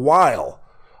a while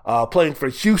playing for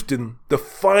Houston to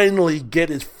finally get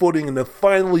his footing and to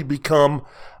finally become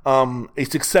a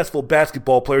successful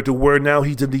basketball player to where now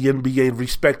he's in the NBA and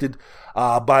respected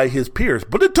by his peers.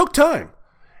 But it took time.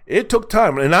 It took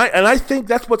time. And I think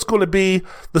that's what's going to be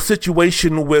the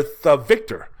situation with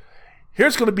Victor.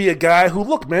 Here's going to be a guy who,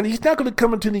 look, man, he's not going to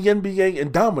come into the NBA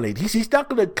and dominate. He's not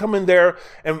going to come in there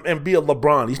and be a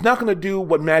LeBron. He's not going to do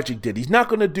what Magic did. He's not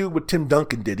going to do what Tim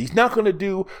Duncan did. He's not going to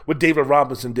do what David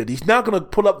Robinson did. He's not going to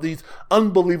put up these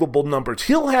unbelievable numbers.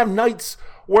 He'll have nights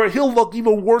where he'll look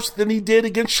even worse than he did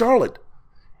against Charlotte.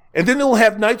 And then he'll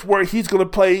have nights where he's going to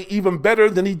play even better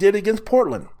than he did against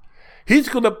Portland. He's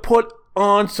going to put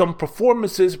on some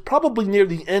performances probably near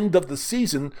the end of the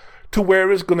season to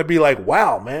where it's going to be like,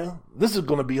 wow, man, this is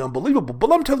going to be unbelievable. But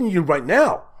I'm telling you right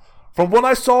now, from what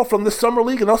I saw from the Summer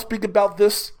League, and I'll speak about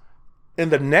this in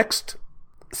the next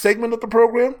segment of the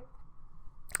program,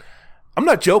 I'm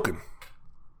not joking.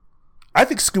 I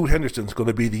think Scoot Henderson's going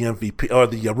to be the MVP or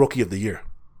the Rookie of the Year.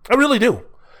 I really do.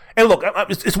 And look,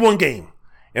 it's one game.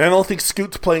 And I don't think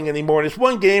Scoot's playing anymore. And it's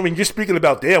one game, and you're speaking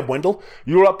about, damn, Wendell,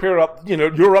 you're up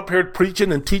here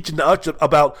preaching and teaching to us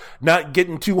about not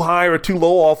getting too high or too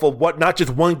low off of what, not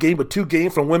just one game, but two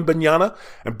games from Wembanyama.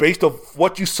 And based on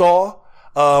what you saw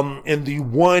in the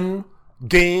one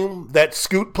game that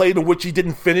Scoot played in which he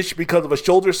didn't finish because of a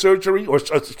shoulder surgery, or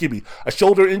a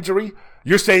shoulder injury,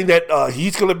 you're saying that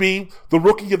he's going to be the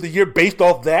Rookie of the Year based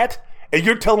off that? And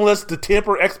you're telling us to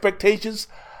temper expectations?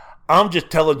 I'm just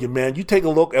telling you, man, you take a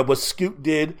look at what Scoot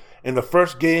did in the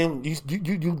first game.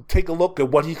 You take a look at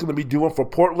what he's going to be doing for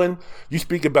Portland. You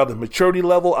speak about the maturity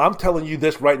level. I'm telling you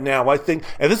this right now. I think,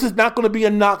 and this is not going to be a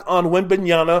knock on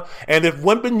Wembanyama. And if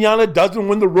Wembanyama doesn't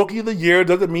win the Rookie of the Year,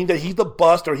 doesn't mean that he's a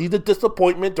bust or he's a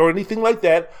disappointment or anything like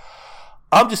that.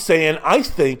 I'm just saying, I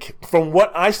think from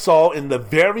what I saw in the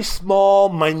very small,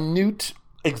 minute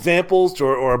examples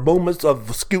or moments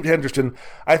of Scoot Henderson,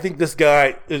 I think this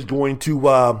guy is going to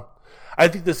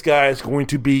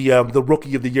be the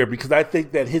Rookie of the Year, because I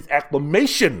think that his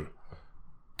acclimation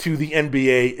to the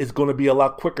NBA is going to be a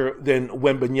lot quicker than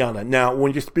Wembanyama. Now,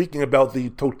 when you're speaking about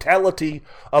the totality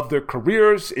of their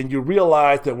careers, and you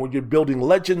realize that when you're building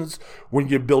legends, when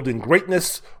you're building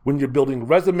greatness, when you're building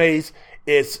resumes,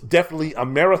 it's definitely a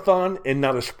marathon and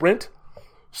not a sprint.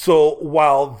 So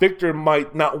while Victor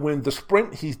might not win the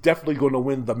sprint, he's definitely going to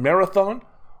win the marathon.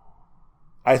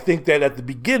 I think that at the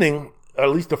beginning, at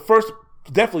least the first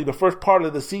part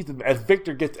of the season, as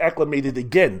Victor gets acclimated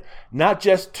again, not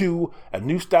just to a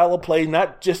new style of play,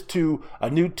 not just to a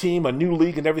new team, a new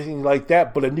league and everything like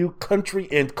that, but a new country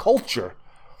and culture,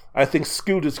 I think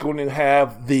Scoot is going to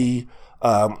have the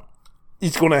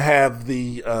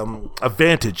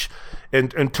advantage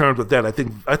in terms of that. I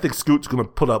think Scoot's going to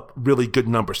put up really good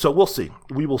numbers. So we'll see.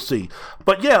 We will see.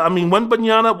 But yeah, I mean,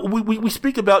 Wembanyama, we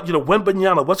speak about,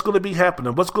 Wembanyama, what's going to be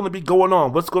happening, what's going to be going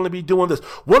on, what's going to be doing this.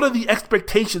 What are the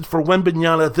expectations for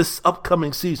Wembanyama this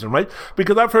upcoming season, right?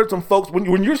 Because I've heard some folks,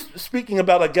 when you're speaking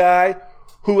about a guy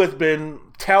who has been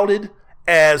touted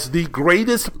as the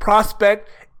greatest prospect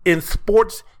in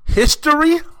sports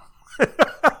history,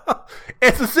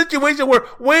 it's a situation where,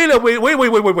 wait.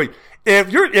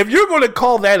 If you're going to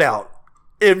call that out,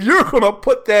 if you're going to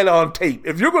put that on tape,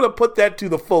 if you're going to put that to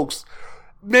the folks,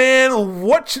 man,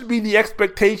 what should be the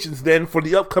expectations then for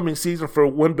the upcoming season for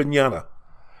Wembanyama?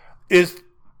 Is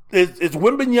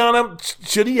Wembanyama,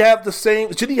 should he have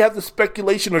the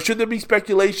speculation, or should there be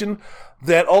speculation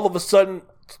that all of a sudden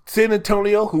San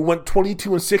Antonio, who went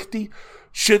 22-60,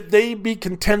 should they be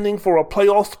contending for a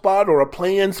playoff spot or a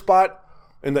play-in spot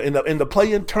in the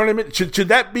play-in tournament? Should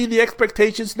that be the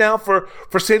expectations now for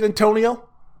San Antonio?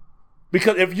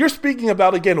 Because if you're speaking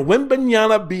about, again,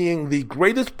 Wembanyama being the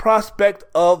greatest prospect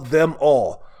of them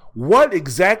all, what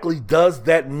exactly does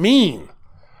that mean?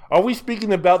 Are we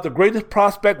speaking about the greatest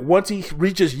prospect once he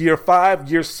reaches year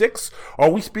 5, year 6? Are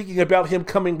we speaking about him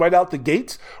coming right out the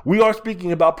gates? We are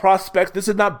speaking about prospects. This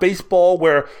is not baseball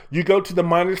where you go to the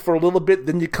minors for a little bit,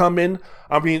 then you come in.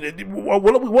 I mean,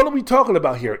 what are we talking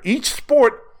about here? Each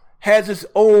sport has its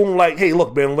own, hey,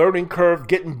 look, man, learning curve,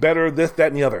 getting better, this, that,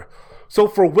 and the other. So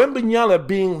for Wembanyama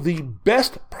being the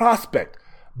best prospect,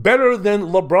 better than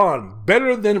LeBron,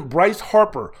 better than Bryce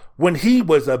Harper when he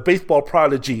was a baseball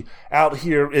prodigy out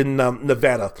here in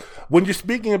Nevada. When you're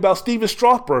speaking about Steven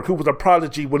Strasburg, who was a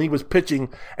prodigy when he was pitching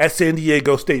at San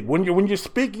Diego State. When you're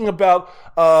speaking about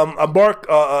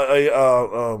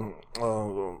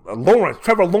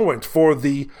Trevor Lawrence for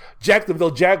the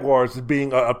Jacksonville Jaguars as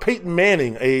being a Peyton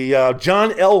Manning, a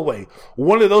John Elway,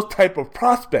 one of those type of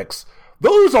prospects.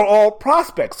 Those are all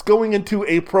prospects going into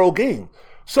a pro game.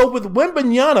 So with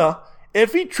Wembanyama,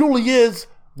 if he truly is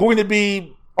going to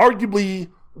be arguably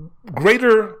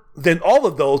greater than all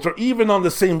of those, or even on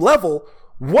the same level,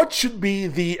 what should be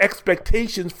the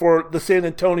expectations for the San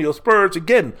Antonio Spurs?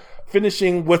 Again,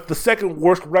 finishing with the second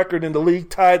worst record in the league,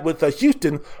 tied with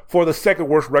Houston for the second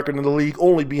worst record in the league,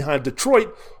 only behind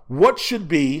Detroit. What should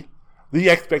be the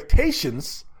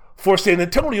expectations for San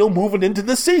Antonio moving into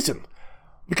this season?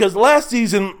 Because last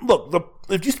season, look,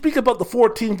 if you speak about the 4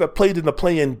 teams that played in the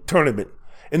play-in tournament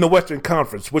in the Western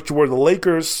Conference, which were the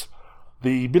Lakers,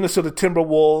 the Minnesota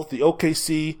Timberwolves, the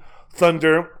OKC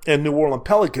Thunder, and New Orleans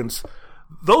Pelicans,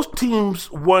 those teams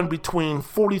won between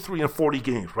 43 and 40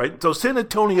 games, right? So San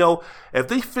Antonio, if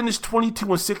they finished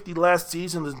 22-60 last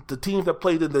season, the teams that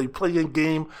played in the play-in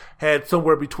game had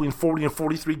somewhere between 40 and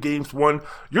 43 games won.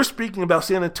 You're speaking about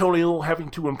San Antonio having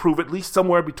to improve at least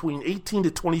somewhere between 18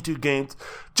 to 22 games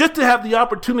just to have the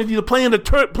opportunity to play in the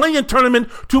play-in tournament,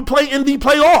 to play in the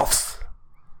playoffs.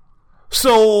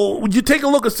 So you take a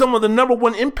look at some of the number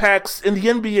one impacts in the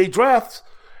NBA drafts,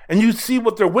 and you see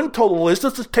what their win total is.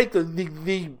 Let's just take the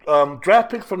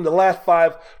draft picks from the last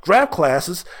 5 draft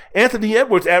classes. Anthony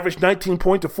Edwards averaged 19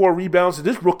 points and 4 rebounds in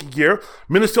his rookie year.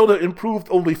 Minnesota improved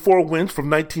only 4 wins from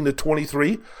 19 to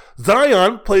 23.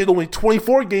 Zion played only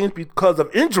 24 games because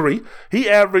of injury. He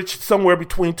averaged somewhere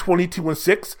between 22 and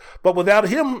 6. But without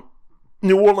him,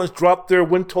 New Orleans dropped their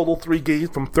win total 3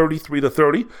 games from 33 to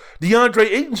 30. DeAndre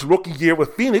Ayton's rookie year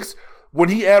with Phoenix, when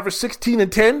he averaged 16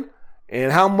 and 10,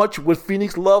 and how much would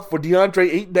Phoenix love for DeAndre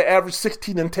Ayton to average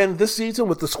 16 and 10 this season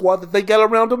with the squad that they got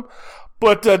around him?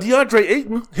 But DeAndre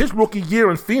Ayton, his rookie year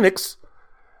in Phoenix,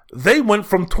 they went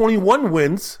from 21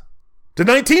 wins to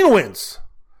 19 wins.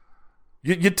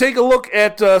 You take a look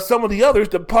at some of the others,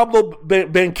 the Pablo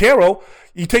Banchero,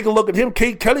 you take a look at him.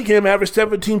 Kate Cunningham averaged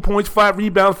 17 points, 5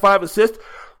 rebounds, 5 assists.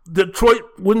 Detroit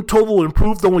win total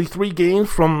improved only 3 games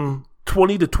from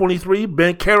 20 to 23.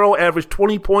 Banchero averaged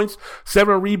 20 points,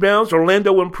 7 rebounds.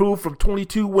 Orlando improved from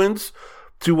 22 wins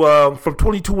to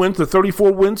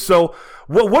 34 wins. So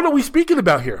what are we speaking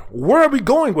about here? Where are we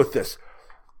going with this?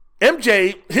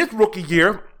 MJ, his rookie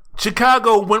year,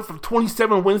 Chicago went from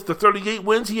 27 wins to 38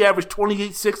 wins. He averaged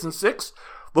 28, 6, and 6.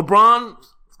 LeBron,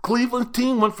 Cleveland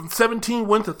team went from 17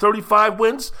 wins to 35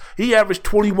 wins. He averaged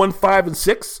 21, 5, and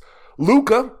 6.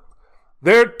 Luka,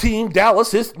 their team,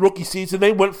 Dallas, his rookie season,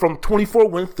 they went from 24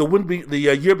 wins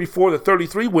the year before to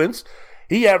 33 wins.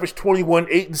 He averaged 21,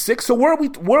 8, and 6. So where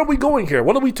are we going here?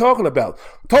 What are we talking about?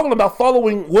 Talking about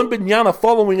following Wembanyama,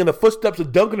 following in the footsteps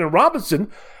of Duncan and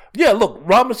Robinson. Yeah, look,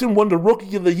 Robinson won the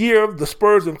Rookie of the Year. The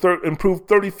Spurs improved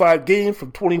 35 games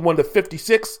from 21 to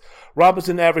 56.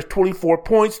 Robinson averaged 24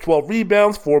 points, 12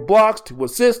 rebounds, 4 blocks, 2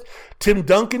 assists. Tim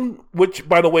Duncan, which,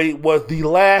 by the way, was the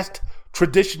last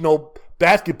traditional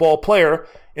basketball player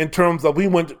in terms of we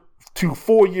went to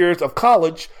 4 years of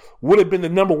college, would have been the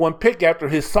number 1 pick after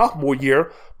his sophomore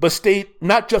year, but stayed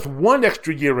not just 1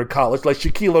 extra year in college like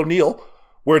Shaquille O'Neal,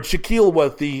 where Shaquille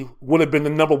would have been the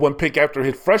number 1 pick after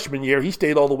his freshman year. He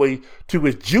stayed all the way to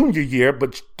his junior year,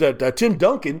 but Tim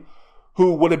Duncan,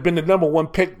 who would have been the number 1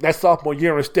 pick that sophomore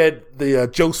year, instead the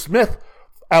Joe Smith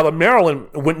out of Maryland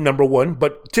went number 1.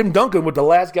 But Tim Duncan was the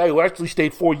last guy who actually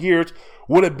stayed 4 years,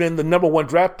 would have been the number 1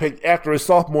 draft pick after his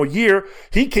sophomore year.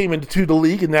 He came into the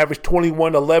league and averaged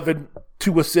 21, 11,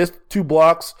 2 assists, 2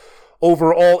 blocks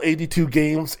over all 82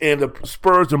 games, and the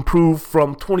Spurs improved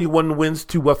from 21 wins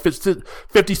to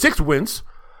 56 wins.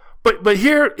 But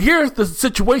here's the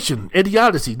situation,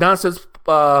 idiocy, nonsense,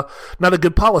 not a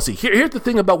good policy. Here's the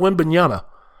thing about Wembanyama.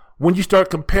 When you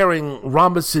start comparing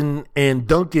Robinson and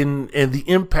Duncan and the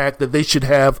impact that they should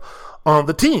have on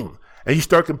the team, and you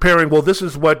start comparing, well, this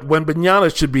is what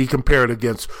Wembanyama should be compared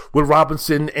against with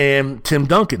Robinson and Tim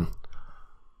Duncan.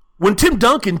 When Tim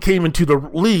Duncan came into the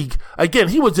league, again,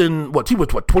 he was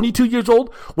 22 years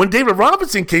old? When David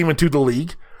Robinson came into the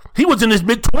league, he was in his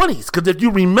mid-20s. Because if you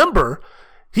remember,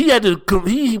 he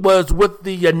was with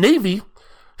the Navy.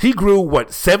 He grew,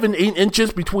 7, 8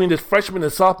 inches between his freshman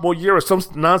and sophomore year or some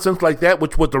nonsense like that,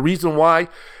 which was the reason why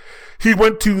he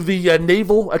went to the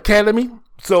Naval Academy.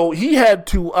 So he had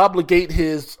to obligate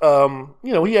his,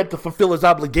 he had to fulfill his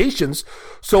obligations.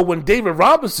 So when David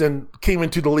Robinson came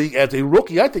into the league as a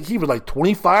rookie, I think he was like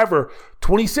 25 or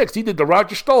 26. He did the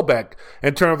Roger Staubach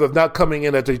in terms of not coming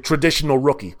in as a traditional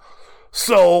rookie.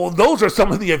 So those are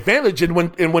some of the advantage. And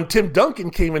when Tim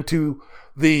Duncan came into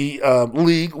the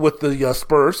league with the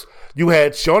Spurs, you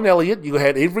had Sean Elliott, you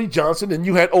had Avery Johnson, and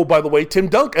you had,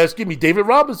 David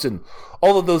Robinson.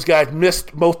 All of those guys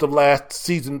missed most of last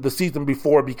season, the season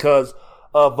before, because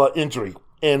of injury,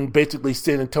 and basically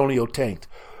San Antonio tanked.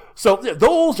 So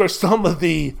those are some of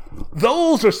the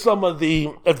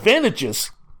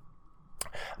advantages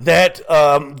that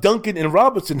Duncan and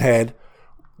Robinson had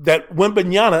that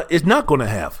Wembanyama is not going to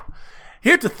have.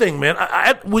 Here's the thing, man.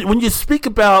 When you speak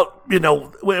about,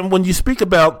 when you speak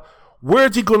about where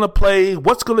is he going to play,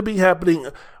 what's going to be happening,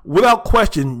 without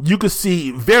question, you could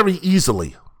see very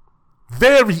easily,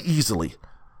 that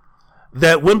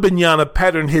Wembanyama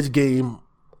patterned his game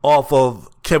off of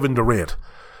Kevin Durant.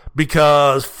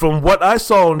 Because from what I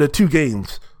saw in the 2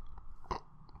 games,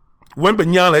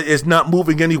 Wembanyama is not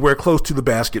moving anywhere close to the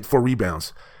basket for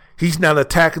rebounds. He's not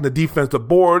attacking the defensive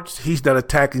boards. He's not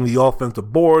attacking the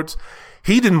offensive boards.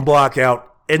 He didn't block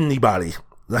out anybody.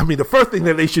 I mean, the first thing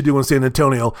that they should do in San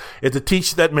Antonio is to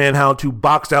teach that man how to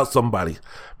box out somebody.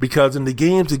 Because in the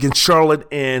games against Charlotte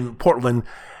and Portland,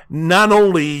 not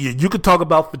only you could talk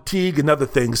about fatigue and other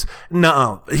things,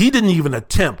 he didn't even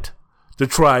attempt to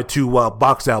try to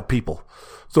box out people.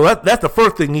 So that's the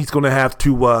first thing he's going to have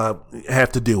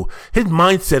to do. His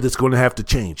mindset is going to have to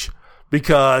change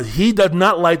because he does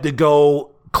not like to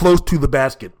go close to the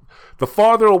basket. The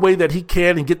farther away that he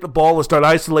can and get the ball and start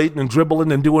isolating and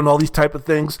dribbling and doing all these type of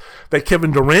things that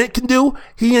Kevin Durant can do,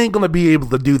 he ain't going to be able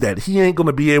to do that. He ain't going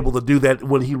to be able to do that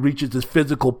when he reaches his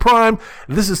physical prime.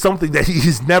 And this is something that he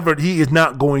is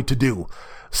not going to do.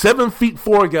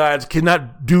 7'4" guys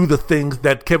cannot do the things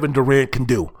that Kevin Durant can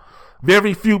do.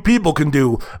 Very few people can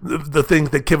do the things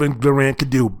that Kevin Durant can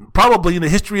do. Probably in the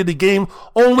history of the game,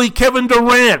 only Kevin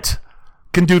Durant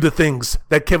can do the things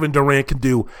that Kevin Durant can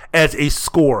do as a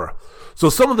scorer. So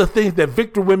some of the things that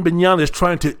Victor Wembanyama is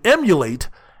trying to emulate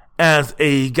as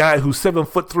a guy who's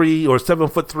 7'3" or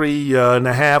 7'3" and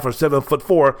a half or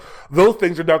 7'4", those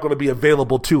things are not going to be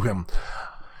available to him.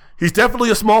 He's definitely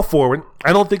a small forward.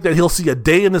 I don't think that he'll see a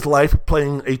day in his life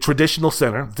playing a traditional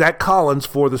center. Zach Collins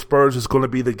for the Spurs is going to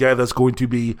be the guy that's going to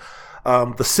be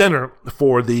the center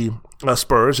for the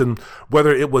Spurs, and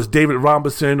whether it was David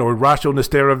Robinson or Rasho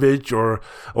Nesterovic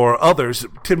or others,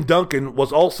 Tim Duncan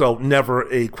was also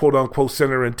never a quote-unquote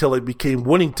center until it became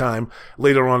winning time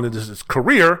later on in his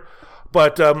career.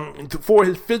 But for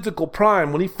his physical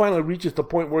prime, when he finally reaches the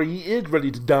point where he is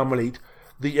ready to dominate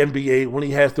the NBA, when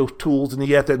he has those tools and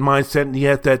he has that mindset and he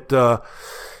has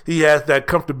that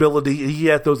comfortability, he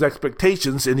has those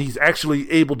expectations, and he's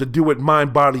actually able to do it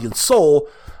mind, body, and soul,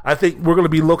 I think we're going to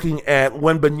be looking at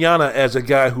Wembanyama as a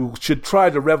guy who should try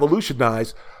to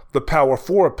revolutionize the power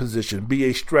forward position, be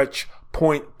a stretch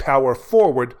point power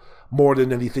forward more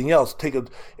than anything else.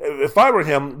 If I were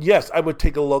him, yes, I would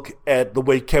take a look at the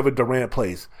way Kevin Durant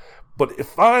plays. But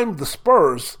if I'm the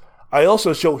Spurs, I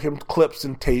also show him clips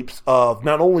and tapes of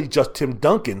not only just Tim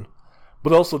Duncan,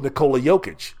 but also Nikola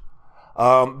Jokic.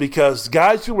 Because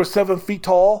guys who were 7 feet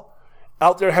tall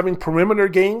out there having perimeter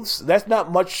games, that's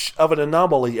not much of an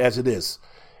anomaly as it is,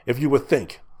 if you would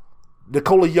think.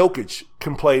 Nikola Jokic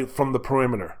can play from the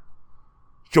perimeter.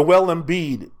 Joel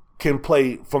Embiid can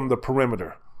play from the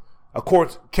perimeter. Of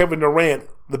course, Kevin Durant,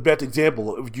 the best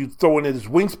example, if you throw in his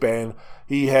wingspan,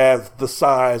 he has the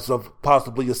size of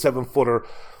possibly a 7-footer.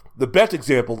 The best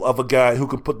example of a guy who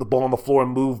can put the ball on the floor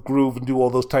and move, groove, and do all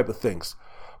those type of things.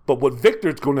 But what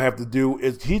Victor's going to have to do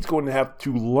is he's going to have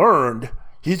to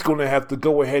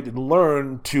go ahead and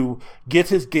learn to get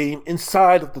his game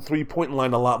inside of the three-point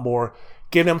line a lot more,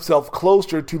 get himself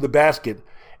closer to the basket,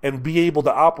 and be able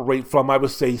to operate from, I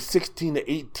would say, 16 to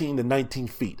 18 to 19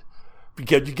 feet.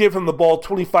 Because you give him the ball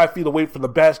 25 feet away from the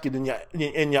basket and you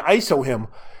ISO him,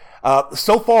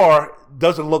 so far,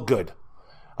 doesn't look good.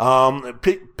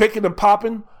 Picking and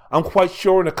popping, I'm quite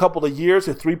sure in a couple of years,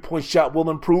 his three-point shot will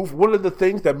improve. One of the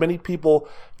things that many people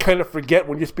kind of forget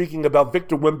when you're speaking about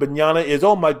Victor Wembanyama is,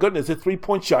 oh my goodness, his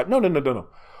three-point shot. No.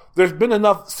 There's been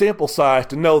enough sample size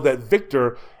to know that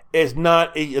Victor is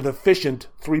not an efficient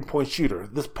three-point shooter.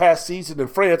 This past season in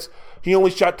France, he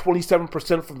only shot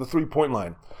 27% from the three-point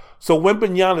line. So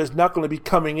Wembanyama is not going to be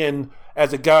coming in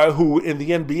as a guy who in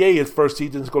the NBA his first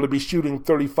season is going to be shooting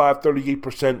 35,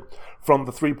 38% from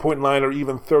the three-point line or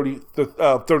even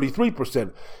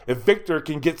 33%. If Victor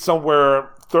can get somewhere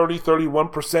 30,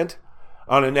 31%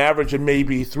 on an average and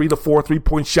maybe 3 to 4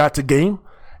 three-point shots a game,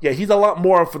 yeah, he's a lot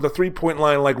more for the three-point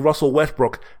line like Russell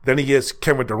Westbrook than he is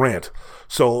Kevin Durant.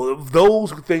 So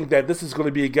those who think that this is going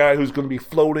to be a guy who's going to be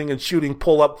floating and shooting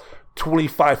pull-up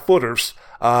 25-footers,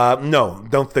 no,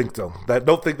 don't think so.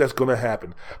 Don't think that's going to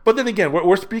happen. But then again,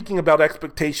 we're speaking about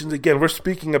expectations. Again, we're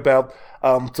speaking about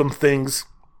some things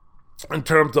in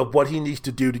terms of what he needs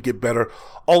to do to get better.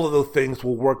 All of those things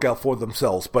will work out for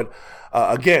themselves. But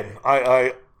again,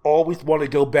 I always want to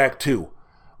go back to,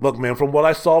 look, man, from what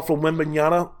I saw from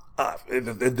Wembanyama,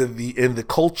 in the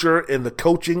culture, in the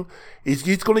coaching, he's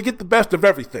going to get the best of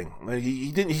everything.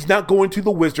 He's not going to the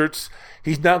Wizards.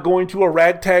 He's not going to a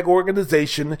ragtag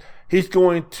organization. He's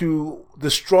going to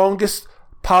the strongest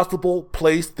possible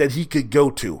place that he could go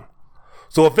to.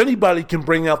 So if anybody can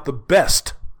bring out the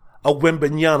best of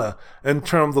Wembanyama in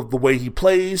terms of the way he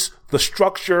plays, the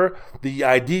structure, the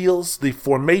ideals, the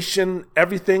formation,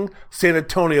 everything, San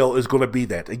Antonio is going to be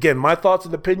that. Again, my thoughts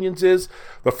and opinions is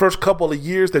the first couple of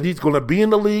years that he's going to be in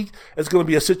the league is going to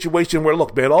be a situation where,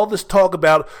 look, man, all this talk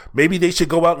about maybe they should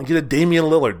go out and get a Damian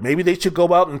Lillard. Maybe they should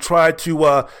go out and try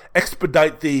to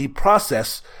expedite the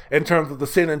process in terms of the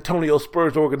San Antonio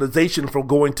Spurs organization from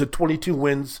going to 22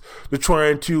 wins to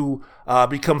trying to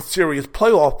become serious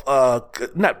playoff,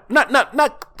 not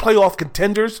playoff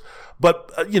contenders, but,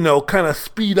 kind of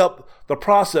speed up the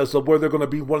process of where they're going to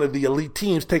be one of the elite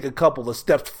teams, take a couple of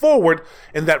steps forward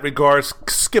in that regards,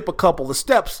 skip a couple of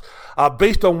steps.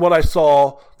 Based on what I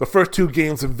saw the first 2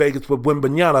 games in Vegas with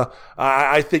Wembanyama,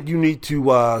 I think you need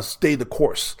to stay the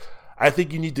course. I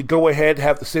think you need to go ahead,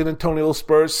 have the San Antonio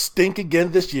Spurs stink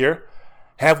again this year,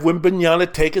 have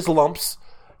Wembanyama take his lumps,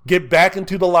 get back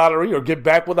into the lottery or get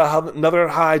back with another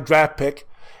high draft pick,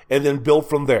 and then build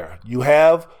from there. You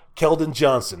have Keldon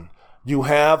Johnson. You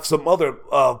have some other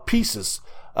pieces,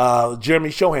 Jeremy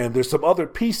Shohan. There's some other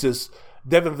pieces,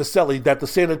 Devin Vassell, that the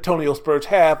San Antonio Spurs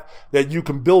have that you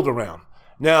can build around.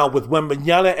 Now, with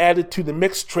Wembanyama added to the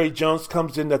mix, Trey Jones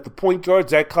comes in at the point guard.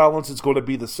 Zach Collins is going to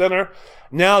be the center.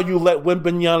 Now you let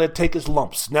Wembanyama take his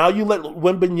lumps. Now you let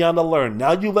Wembanyama learn.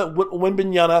 Now you let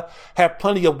Wembanyama have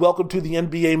plenty of welcome to the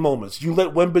NBA moments. You let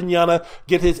Wembanyama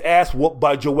get his ass whooped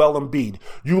by Joel Embiid.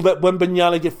 You let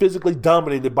Wembanyama get physically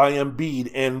dominated by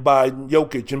Embiid and by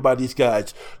Jokic and by these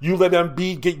guys. You let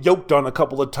Embiid get yoked on a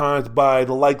couple of times by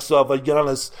the likes of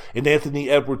Giannis and Anthony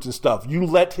Edwards and stuff. You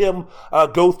let him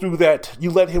go through that.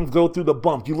 You let him go through the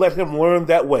bump. You let him learn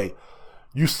that way.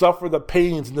 You suffer the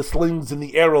pains and the slings and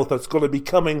the arrows that's going to be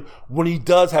coming when he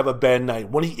does have a bad night,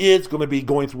 when he is going to be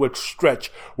going through a stretch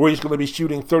where he's going to be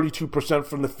shooting 32%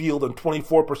 from the field and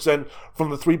 24%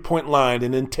 from the three-point line.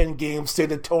 And in 10 games, San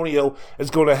Antonio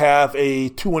is going to have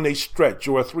a 2-8 stretch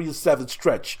or a 3-7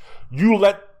 stretch. You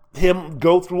let him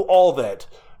go through all that.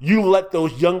 You let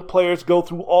those young players go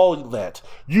through all that.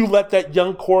 You let that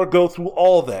young core go through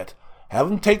all that. Have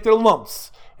them take their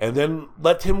lumps. And then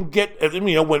let him get,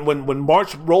 when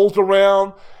March rolls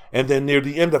around, and then near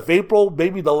the end of April,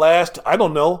 maybe the last,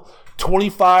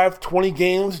 20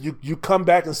 games, you come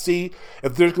back and see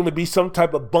if there's going to be some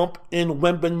type of bump in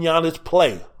Wembanyama's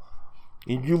play.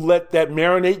 And you let that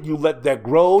marinate, you let that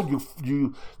grow,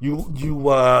 you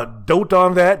dote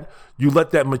on that, you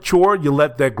let that mature, you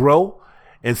let that grow.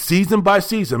 And season by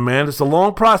season, man, it's a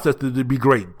long process to be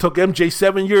great. Took MJ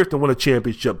 7 years to win a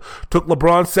championship. Took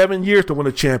LeBron 7 years to win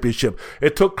a championship.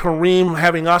 It took Kareem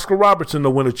having Oscar Robertson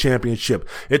to win a championship.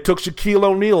 It took Shaquille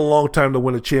O'Neal a long time to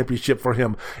win a championship for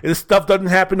him. And this stuff doesn't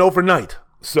happen overnight.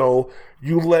 So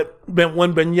you let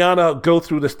Wembanyama go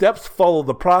through the steps, follow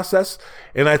the process,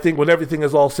 and I think when everything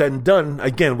is all said and done,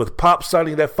 again, with Pop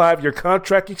signing that 5-year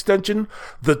contract extension,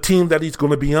 the team that he's going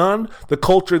to be on, the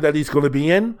culture that he's going to be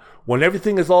in, when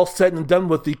everything is all said and done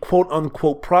with the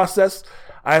quote-unquote process,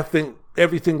 I think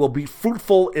everything will be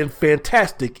fruitful and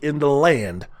fantastic in the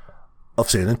land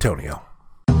of San Antonio.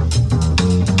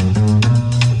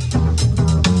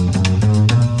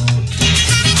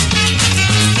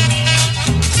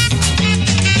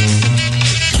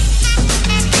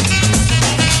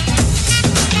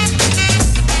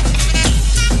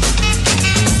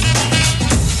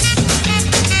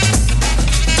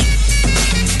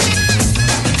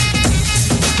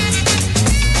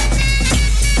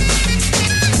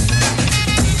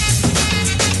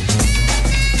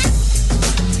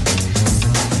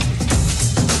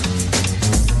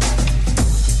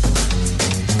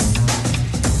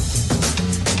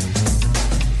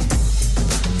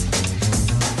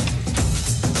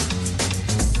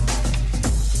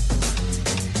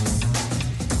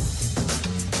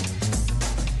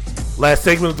 Last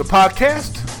segment of the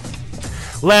podcast.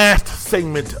 Last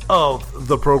segment of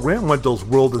the program, Wendell's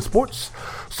World in Sports.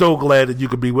 So glad that you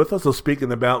could be with us. So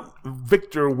speaking about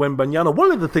Victor Wembanyama,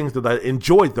 one of the things that I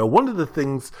enjoyed, though, one of the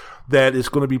things that is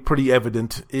going to be pretty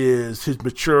evident is his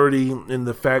maturity in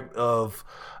the fact of,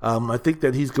 I think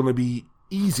that he's going to be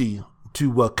easy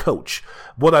to coach.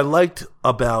 What I liked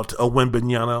about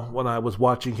Wembanyama when I was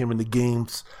watching him in the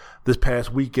games this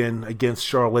past weekend against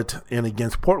Charlotte and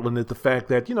against Portland is the fact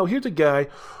that, here's a guy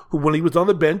who, when he was on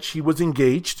the bench, he was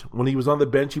engaged. When he was on the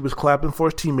bench, he was clapping for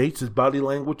his teammates. His body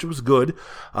language was good.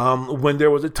 When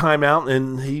there was a timeout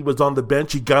and he was on the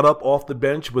bench, he got up off the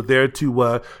bench, was there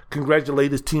to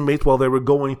congratulate his teammates while they were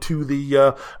going to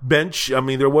the bench. I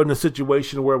mean, there wasn't a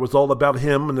situation where it was all about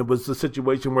him, and it was a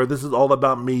situation where this is all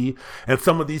about me. And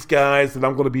some of these guys that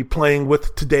I'm going to be playing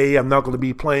with today, I'm not going to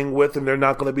be playing with, and they're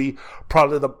not going to be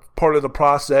part of the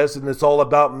process, and it's all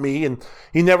about me. And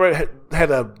he never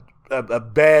had a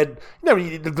bad,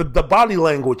 the body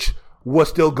language was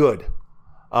still good.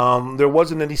 There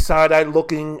wasn't any side-eye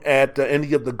looking at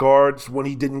any of the guards when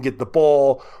he didn't get the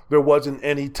ball. There wasn't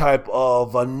any type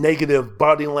of negative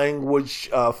body language,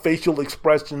 facial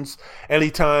expressions.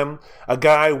 Anytime a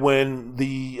guy, when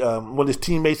his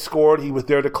teammates scored, he was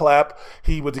there to clap.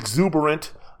 He was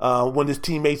exuberant. When his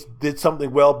teammates did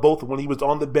something well, both when he was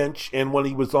on the bench and when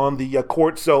he was on the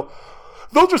court. So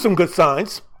those are some good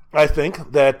signs, I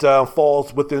think, that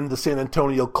falls within the San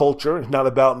Antonio culture. It's not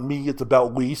about me, it's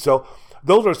about we. So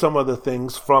those are some of the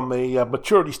things from a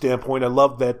maturity standpoint. I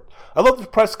love the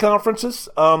press conferences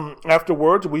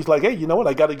afterwards. He's like, hey, you know what?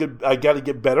 I got to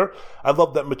get better. I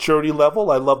love that maturity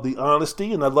level. I love the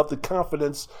honesty, and I love the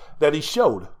confidence that he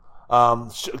showed.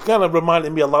 Kind of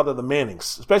reminded me a lot of the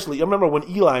Mannings, especially. I remember when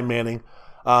Eli Manning,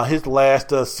 his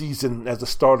last season as a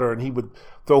starter, and he would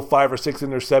throw 5 or 6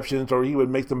 interceptions, or he would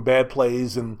make some bad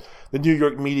plays, and the New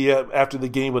York media after the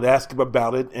game would ask him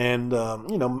about it, and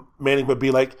Manning would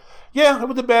be like, yeah, it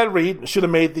was a bad read. Should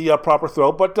have made the proper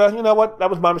throw, but you know what? That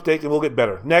was my mistake, and we'll get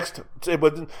better. Next, it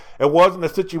wasn't a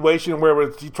situation where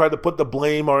he tried to put the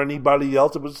blame on anybody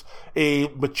else. It was a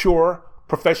mature,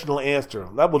 professional answer.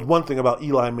 That was one thing about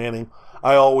Eli Manning.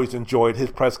 I always enjoyed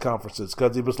his press conferences,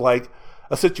 because it was like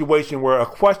a situation where a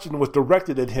question was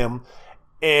directed at him,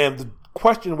 and the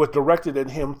question was directed at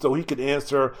him so he could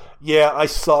answer, yeah, I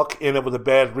suck, and it was a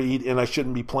bad read, and I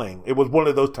shouldn't be playing. It was one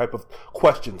of those type of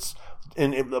questions,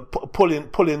 and put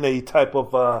in a type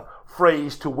of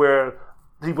phrase to where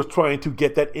he was trying to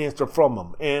get that answer from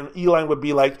him. And Eli would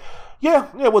be like, yeah,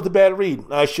 it was a bad read.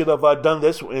 I should have done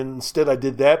this. Instead, I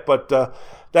did that. But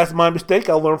that's my mistake.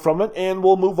 I'll learn from it, and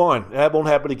we'll move on. That won't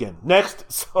happen again.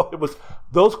 Next, so it was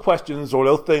those questions or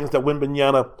those things that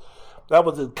Wembanyama, that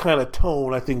was the kind of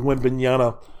tone I think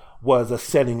Wembanyama was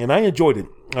setting, and I enjoyed it.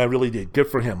 I really did. Good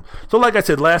for him. So like I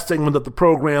said, last segment of the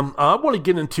program, I want to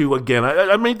get into, again,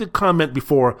 I made the comment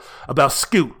before about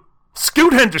Scoot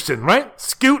Henderson, right?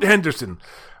 Scoot Henderson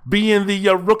being the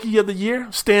Rookie of the Year.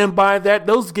 Stand by that.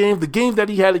 Those games, the game that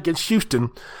he had against Houston,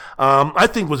 I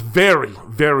think was very,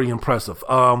 very impressive.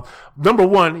 Number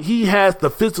one, he has the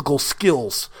physical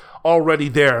skills already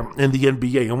there in the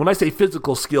NBA. And when I say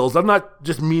physical skills, I'm not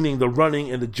just meaning the running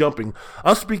and the jumping.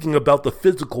 I'm speaking about the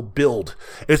physical build.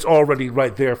 It's already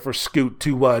right there for Scoot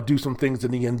to do some things in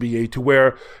the NBA to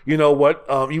where, you know what,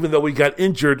 even though he got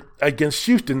injured against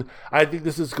Houston, I think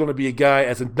this is going to be a guy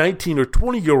as a 19 or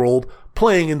 20-year-old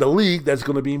playing in the league that's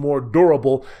going to be more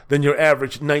durable than your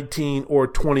average 19 or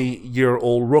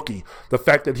 20-year-old rookie. The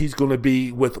fact that he's going to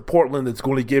be with Portland is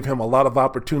going to give him a lot of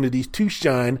opportunities to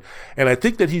shine, and I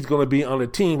think that he's going to be on a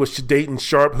team with Dayton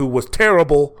Sharp, who was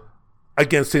terrible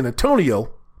against San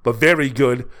Antonio, but very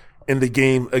good in the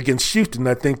game against Houston.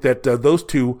 I think that those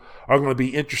two are going to be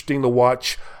interesting to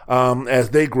watch as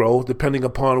they grow, depending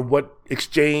upon what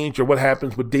exchange or what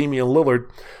happens with Damian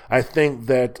Lillard. I think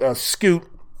that Scoot,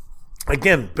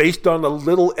 again, based on the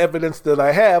little evidence that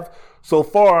I have so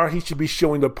far, he should be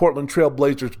showing the Portland Trail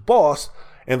Blazers boss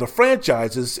and the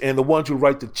franchises and the ones who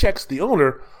write the checks, the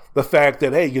owner, the fact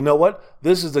that, hey, you know what?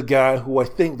 This is a guy who I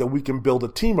think that we can build a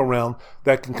team around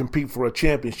that can compete for a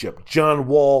championship. John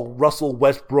Wall, Russell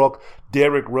Westbrook,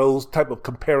 Derrick Rose type of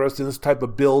comparisons, type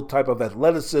of build, type of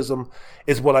athleticism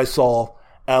is what I saw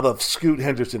out of Scoot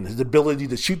Henderson. His ability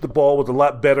to shoot the ball was a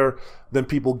lot better than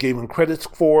people gave him credits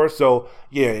for. So,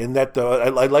 yeah, and that I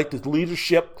liked his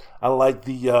leadership. I like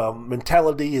the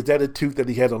mentality, his attitude that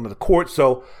he had on the court.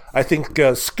 So I think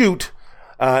Scoot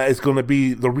is going to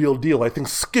be the real deal. I think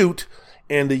Scoot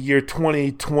in the year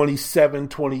 2027,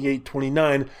 28,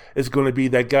 29 is going to be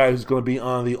that guy who's going to be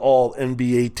on the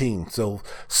All-NBA team. So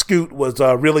Scoot was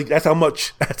really, that's how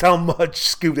much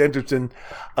Scoot Henderson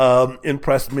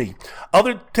impressed me.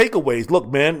 Other takeaways,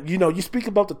 look, man, you know, you speak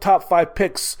about the top 5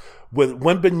 picks with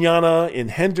Wembanyama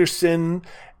and Henderson,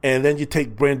 and then you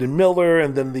take Brandon Miller,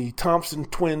 and then the Thompson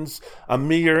twins,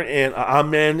 Amir and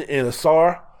Amen and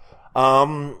Asar.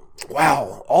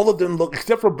 Wow, all of them look,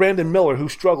 except for Brandon Miller, who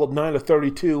struggled 9 of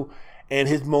 32, and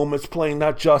his moments playing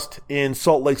not just in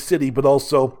Salt Lake City, but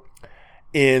also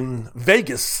in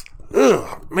Vegas.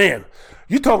 Ugh, man,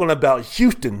 you're talking about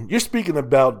Houston. You're speaking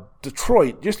about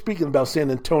Detroit. You're speaking about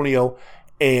San Antonio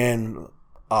and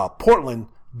Portland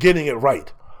getting it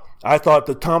right. I thought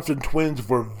the Thompson twins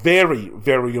were very,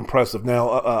 very impressive.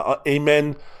 Now,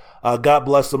 amen. God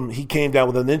bless him. He came down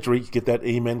with an injury. Get that?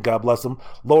 Amen. God bless him.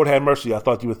 Lord have mercy. I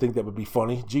thought you would think that would be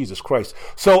funny. Jesus Christ.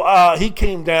 So he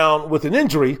came down with an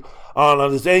injury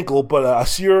on his ankle, but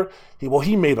Asir,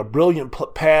 he made a brilliant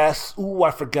pass. Ooh,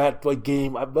 I forgot what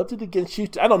game. I was it against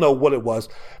Houston? I don't know what it was,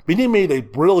 but he made a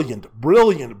brilliant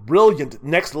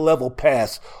next level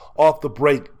pass off the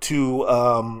break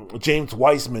to James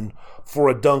Wiseman for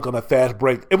a dunk on a fast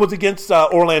break. It was against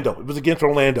Orlando.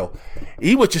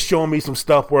 He was just showing me some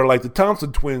stuff where, like, the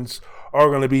Thompson twins are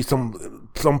going to be some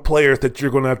players that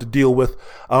you're going to have to deal with.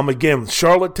 Again,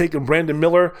 Charlotte taking Brandon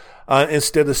Miller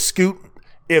instead of Scoot.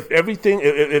 If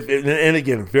and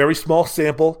again, very small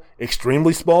sample,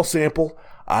 extremely small sample.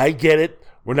 I get it.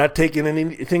 We're not taking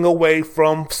anything away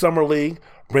from Summer League.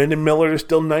 Brandon Miller is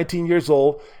still 19 years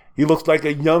old. He looks like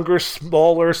a younger,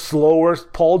 smaller, slower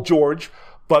Paul George.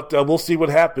 But we'll see what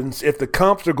happens. If the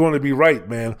comps are going to be right,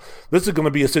 man, this is going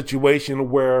to be a situation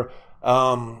where,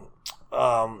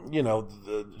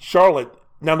 Charlotte,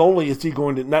 not only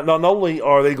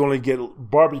are they going to get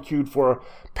barbecued for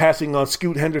passing on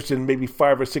Scoot Henderson maybe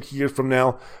 5 or 6 years from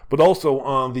now, but also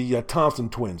on the Thompson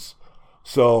twins.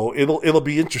 So it'll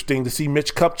be interesting to see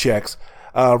Mitch Kupchak's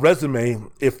resume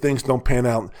if things don't pan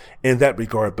out in that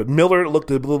regard. But Miller looked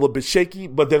a little bit shaky,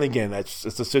 but then again, it's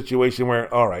a situation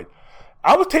where, all right.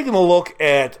 I was taking a look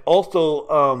at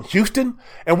also Houston,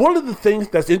 and one of the things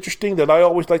that's interesting that I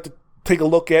always like to take a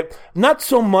look at, not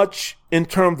so much in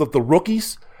terms of the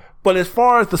rookies, but as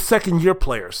far as the second-year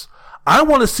players. I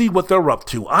want to see what they're up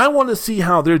to. I want to see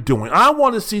how they're doing. I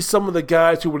want to see some of the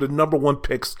guys who were the number 1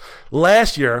 picks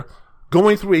last year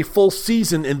going through a full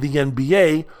season in the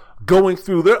NBA, going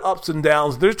through their ups and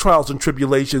downs, their trials and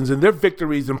tribulations, and their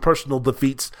victories and personal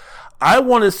defeats. I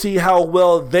want to see how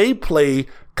well they play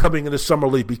coming into Summer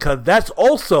League, because that's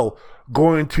also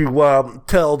going to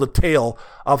tell the tale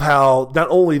of how not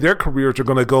only their careers are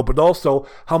going to go, but also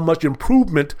how much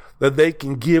improvement that they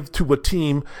can give to a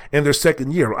team in their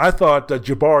second year. I thought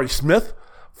Jabari Smith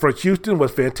for Houston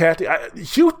was fantastic.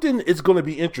 Houston is going to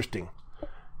be interesting.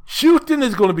 Houston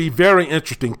is going to be very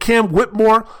interesting. Cam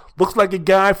Whitmore looks like a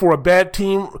guy for a bad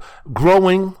team,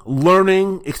 growing,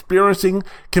 learning, experiencing,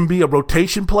 can be a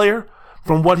rotation player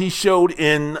from what he showed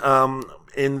in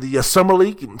the Summer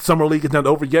League. Summer League is not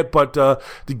over yet, but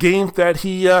the games that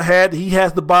he had, he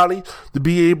has the body to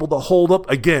be able to hold up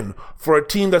again for a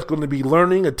team that's going to be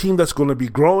learning, a team that's going to be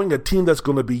growing, a team that's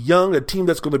going to be young, a team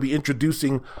that's going to be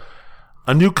introducing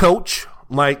a new coach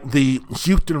like the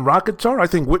Houston Rockets are. I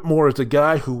think Whitmore is a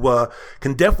guy who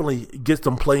can definitely get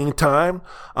some playing time.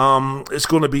 It's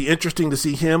going to be interesting to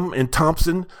see him and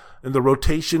Thompson in the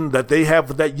rotation that they have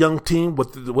with that young team,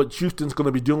 what Houston's going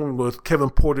to be doing with Kevin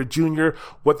Porter Jr.,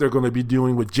 what they're going to be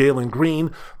doing with Jalen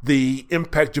Green, the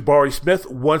impact Jabari Smith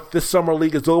once this summer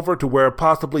league is over, to where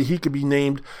possibly he could be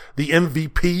named the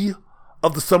MVP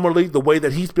of the summer league, the way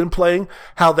that he's been playing,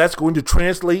 how that's going to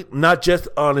translate not just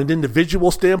on an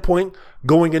individual standpoint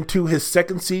going into his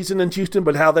second season in Houston,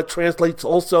 but how that translates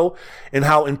also and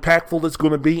how impactful it's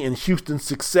going to be in Houston's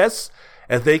success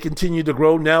as they continue to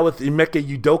grow now with Emeka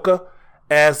Udoka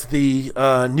as the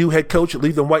new head coach.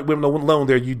 Leave the white women alone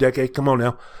there, Udeke. Come on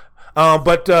now.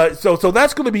 So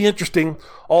that's going to be interesting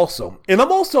also. And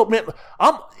I'm also, man,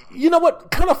 you know what,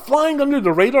 kind of flying under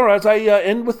the radar as I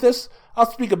end with this. I'll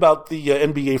speak about the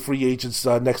NBA free agents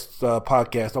next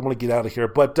podcast. I want to get out of here.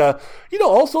 But,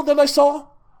 also that I saw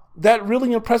that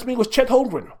really impressed me was Chet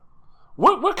Holmgren.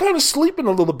 We're kind of sleeping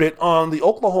a little bit on the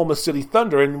Oklahoma City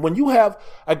Thunder. And when you have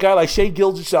a guy like Shai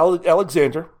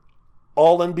Gilgeous-Alexander,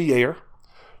 all-NBAer,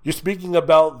 you're speaking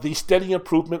about the steady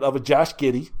improvement of a Josh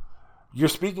Giddey. You're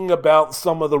speaking about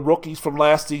some of the rookies from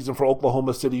last season for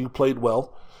Oklahoma City who played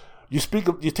well. You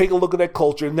take a look at that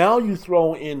culture. Now you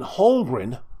throw in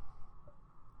Holmgren.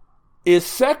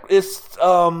 Is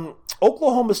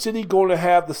Oklahoma City going to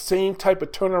have the same type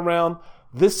of turnaround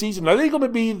this season? Are they going to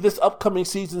be this upcoming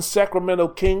season Sacramento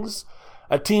Kings,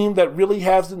 a team that really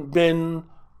hasn't been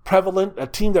prevalent, a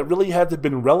team that really hasn't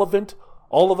been relevant?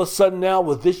 All of a sudden now,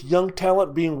 with this young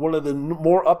talent being one of the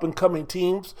more up-and-coming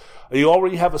teams, you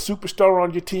already have a superstar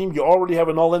on your team. You already have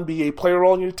an all-NBA player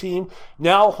on your team.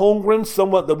 Now Holmgren,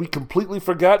 someone that we completely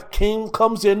forgot,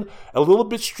 comes in a little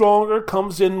bit stronger,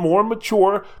 comes in more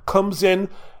mature, comes in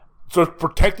sort of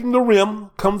protecting the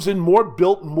rim, comes in more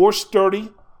built, more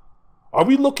sturdy. Are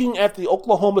we looking at the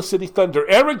Oklahoma City Thunder?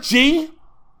 Eric G.,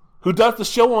 who does the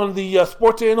show on the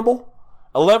Sports Animal,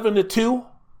 11-2.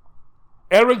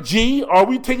 Eric G., are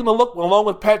we taking a look, along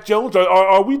with Pat Jones,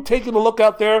 are we taking a look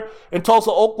out there in Tulsa,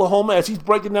 Oklahoma, as he's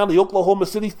breaking down the Oklahoma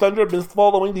City Thunder, been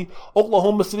following the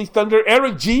Oklahoma City Thunder?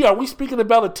 Eric G., are we speaking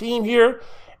about a team here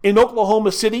in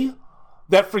Oklahoma City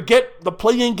that forget the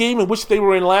play-in game in which they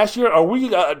were in last year?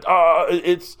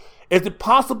 Is it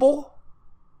possible?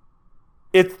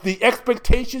 It's the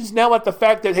expectations now at the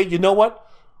fact that, hey, you know what?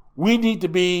 We need to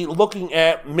be looking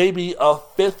at maybe a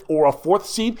fifth or a fourth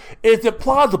seed. Is it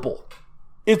plausible?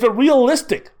 Is it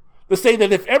realistic to say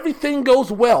that if everything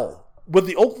goes well with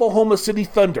the Oklahoma City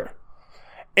Thunder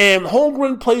and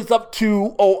Holmgren plays up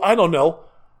to,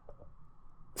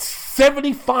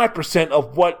 75%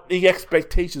 of what the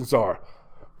expectations are,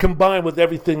 combined with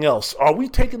everything else, are we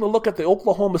taking a look at the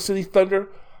Oklahoma City Thunder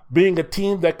being a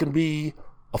team that can be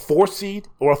a 4 seed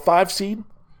or a 5 seed,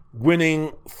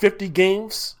 winning 50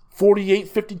 games, 48,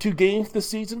 52 games this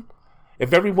season?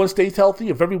 If everyone stays healthy,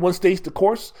 if everyone stays the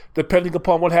course, depending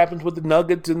upon what happens with the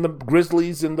Nuggets and the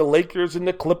Grizzlies and the Lakers and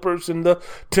the Clippers and the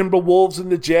Timberwolves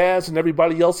and the Jazz and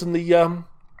everybody else in the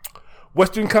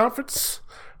Western Conference.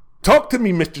 Talk to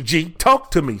me, Mr. G. Talk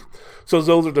to me. So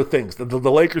those are the things. The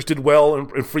Lakers did well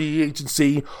in free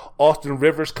agency. Austin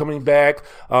Rivers coming back.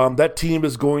 That team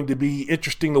is going to be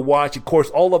interesting to watch. Of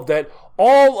course, all of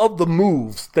the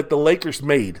moves that the Lakers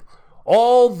made,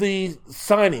 all the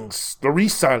signings, the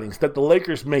re-signings that the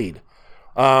Lakers made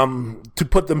to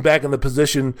put them back in the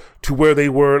position to where they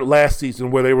were last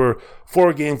season, where they were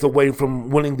 4 games away from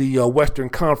winning the Western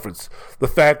Conference. The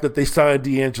fact that they signed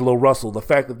D'Angelo Russell, the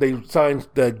fact that they signed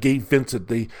Gabe Vincent,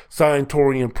 they signed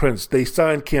Taurean Prince, they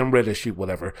signed Cam Reddish,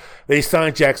 whatever. They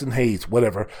signed Jackson Hayes,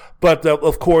 whatever. But,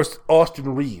 of course,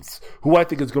 Austin Reeves, who I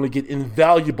think is going to get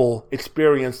invaluable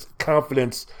experience,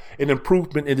 confidence, and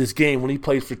improvement in his game when he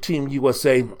plays for Team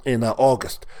USA in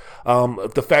August.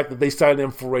 The fact that they signed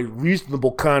him for a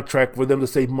reasonable contract for them to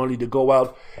save money to go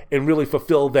out and really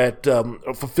fulfill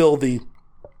the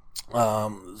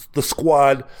the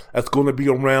squad that's going to be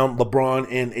around LeBron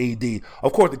and AD.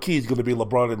 Of course, the key is going to be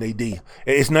LeBron and AD.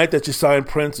 It's nice that you sign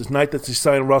Prince. It's nice that you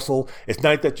sign Russell. It's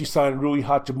nice that you sign Rui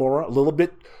Hachimura. A little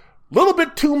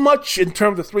bit too much in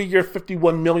terms of 3-year,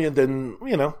 $51 million. Then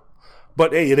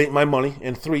but hey, it ain't my money.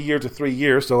 And 3 years to 3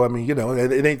 years, so I mean,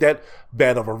 it ain't that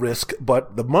bad of a risk.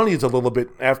 But the money is a little bit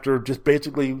after just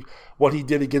basically what he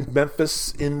did against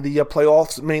Memphis in the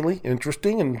playoffs, mainly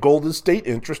interesting, and Golden State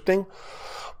interesting.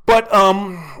 But,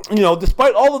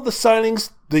 despite all of the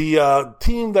signings, the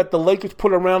team that the Lakers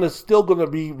put around is still going to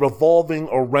be revolving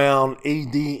around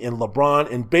AD and LeBron.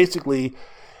 And basically,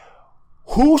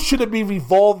 who should it be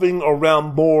revolving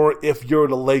around more if you're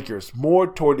the Lakers? More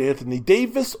toward Anthony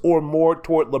Davis or more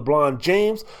toward LeBron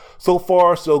James? So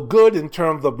far, so good in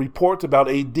terms of reports about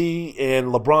AD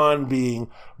and LeBron being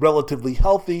relatively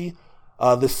healthy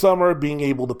this summer, being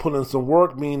able to put in some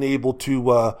work, being able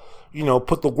to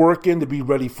put the work in to be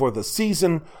ready for the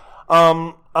season.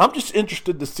 I'm just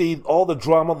interested to see all the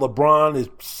drama. LeBron, his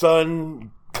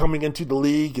son coming into the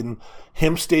league, and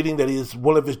him stating that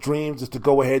one of his dreams is to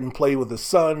go ahead and play with his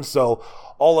son. So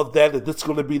all of that this is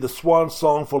going to be the swan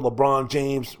song for LeBron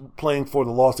James playing for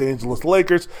the Los Angeles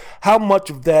Lakers. How much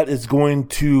of that is going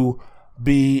to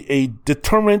be a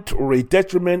deterrent or a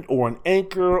detriment or an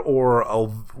anchor or a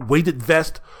weighted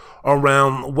vest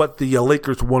around what the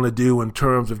Lakers want to do in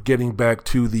terms of getting back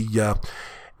to the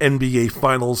NBA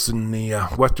Finals and the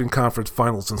Western Conference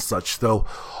Finals and such. So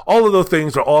all of those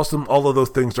things are awesome. All of those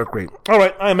things are great. All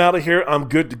right, I'm out of here. I'm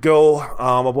good to go.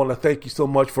 I want to thank you so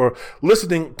much for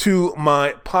listening to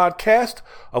my podcast.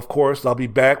 Of course, I'll be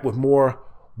back with more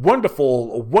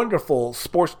wonderful, wonderful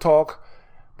sports talk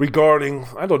regarding,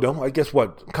 I don't know, I guess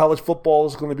college football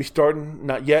is going to be starting.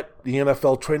 Not yet. The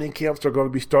NFL training camps are going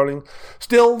to be starting.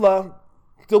 Still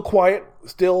quiet.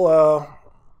 Still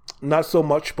not so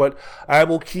much, but I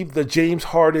will keep the James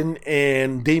Harden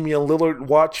and Damian Lillard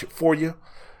watch for you.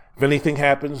 If anything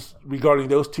happens regarding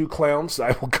those two clowns,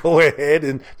 I will go ahead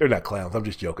and, they're not clowns, I'm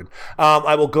just joking.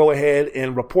 I will go ahead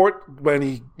and report when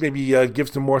he maybe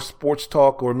gives some more sports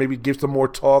talk, or maybe gives some more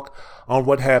talk on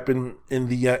what happened in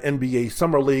the NBA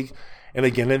Summer League. And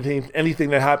again, anything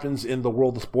that happens in the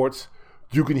world of sports,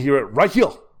 you can hear it right here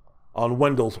on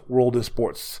Wendell's World of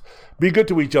Sports. Be good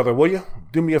to each other, will you?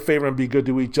 Do me a favor and be good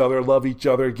to each other. Love each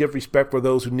other. Give respect for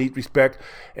those who need respect.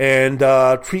 And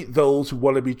treat those who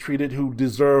want to be treated, who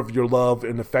deserve your love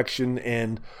and affection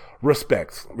and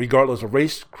respect, regardless of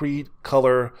race, creed,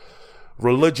 color,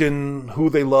 religion, who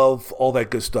they love, all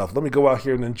that good stuff. Let me go out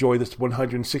here and enjoy this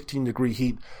 116-degree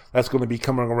heat that's going to be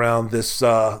coming around this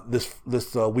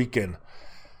weekend.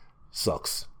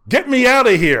 Sucks. Get me out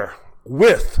of here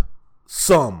with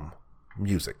some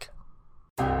music.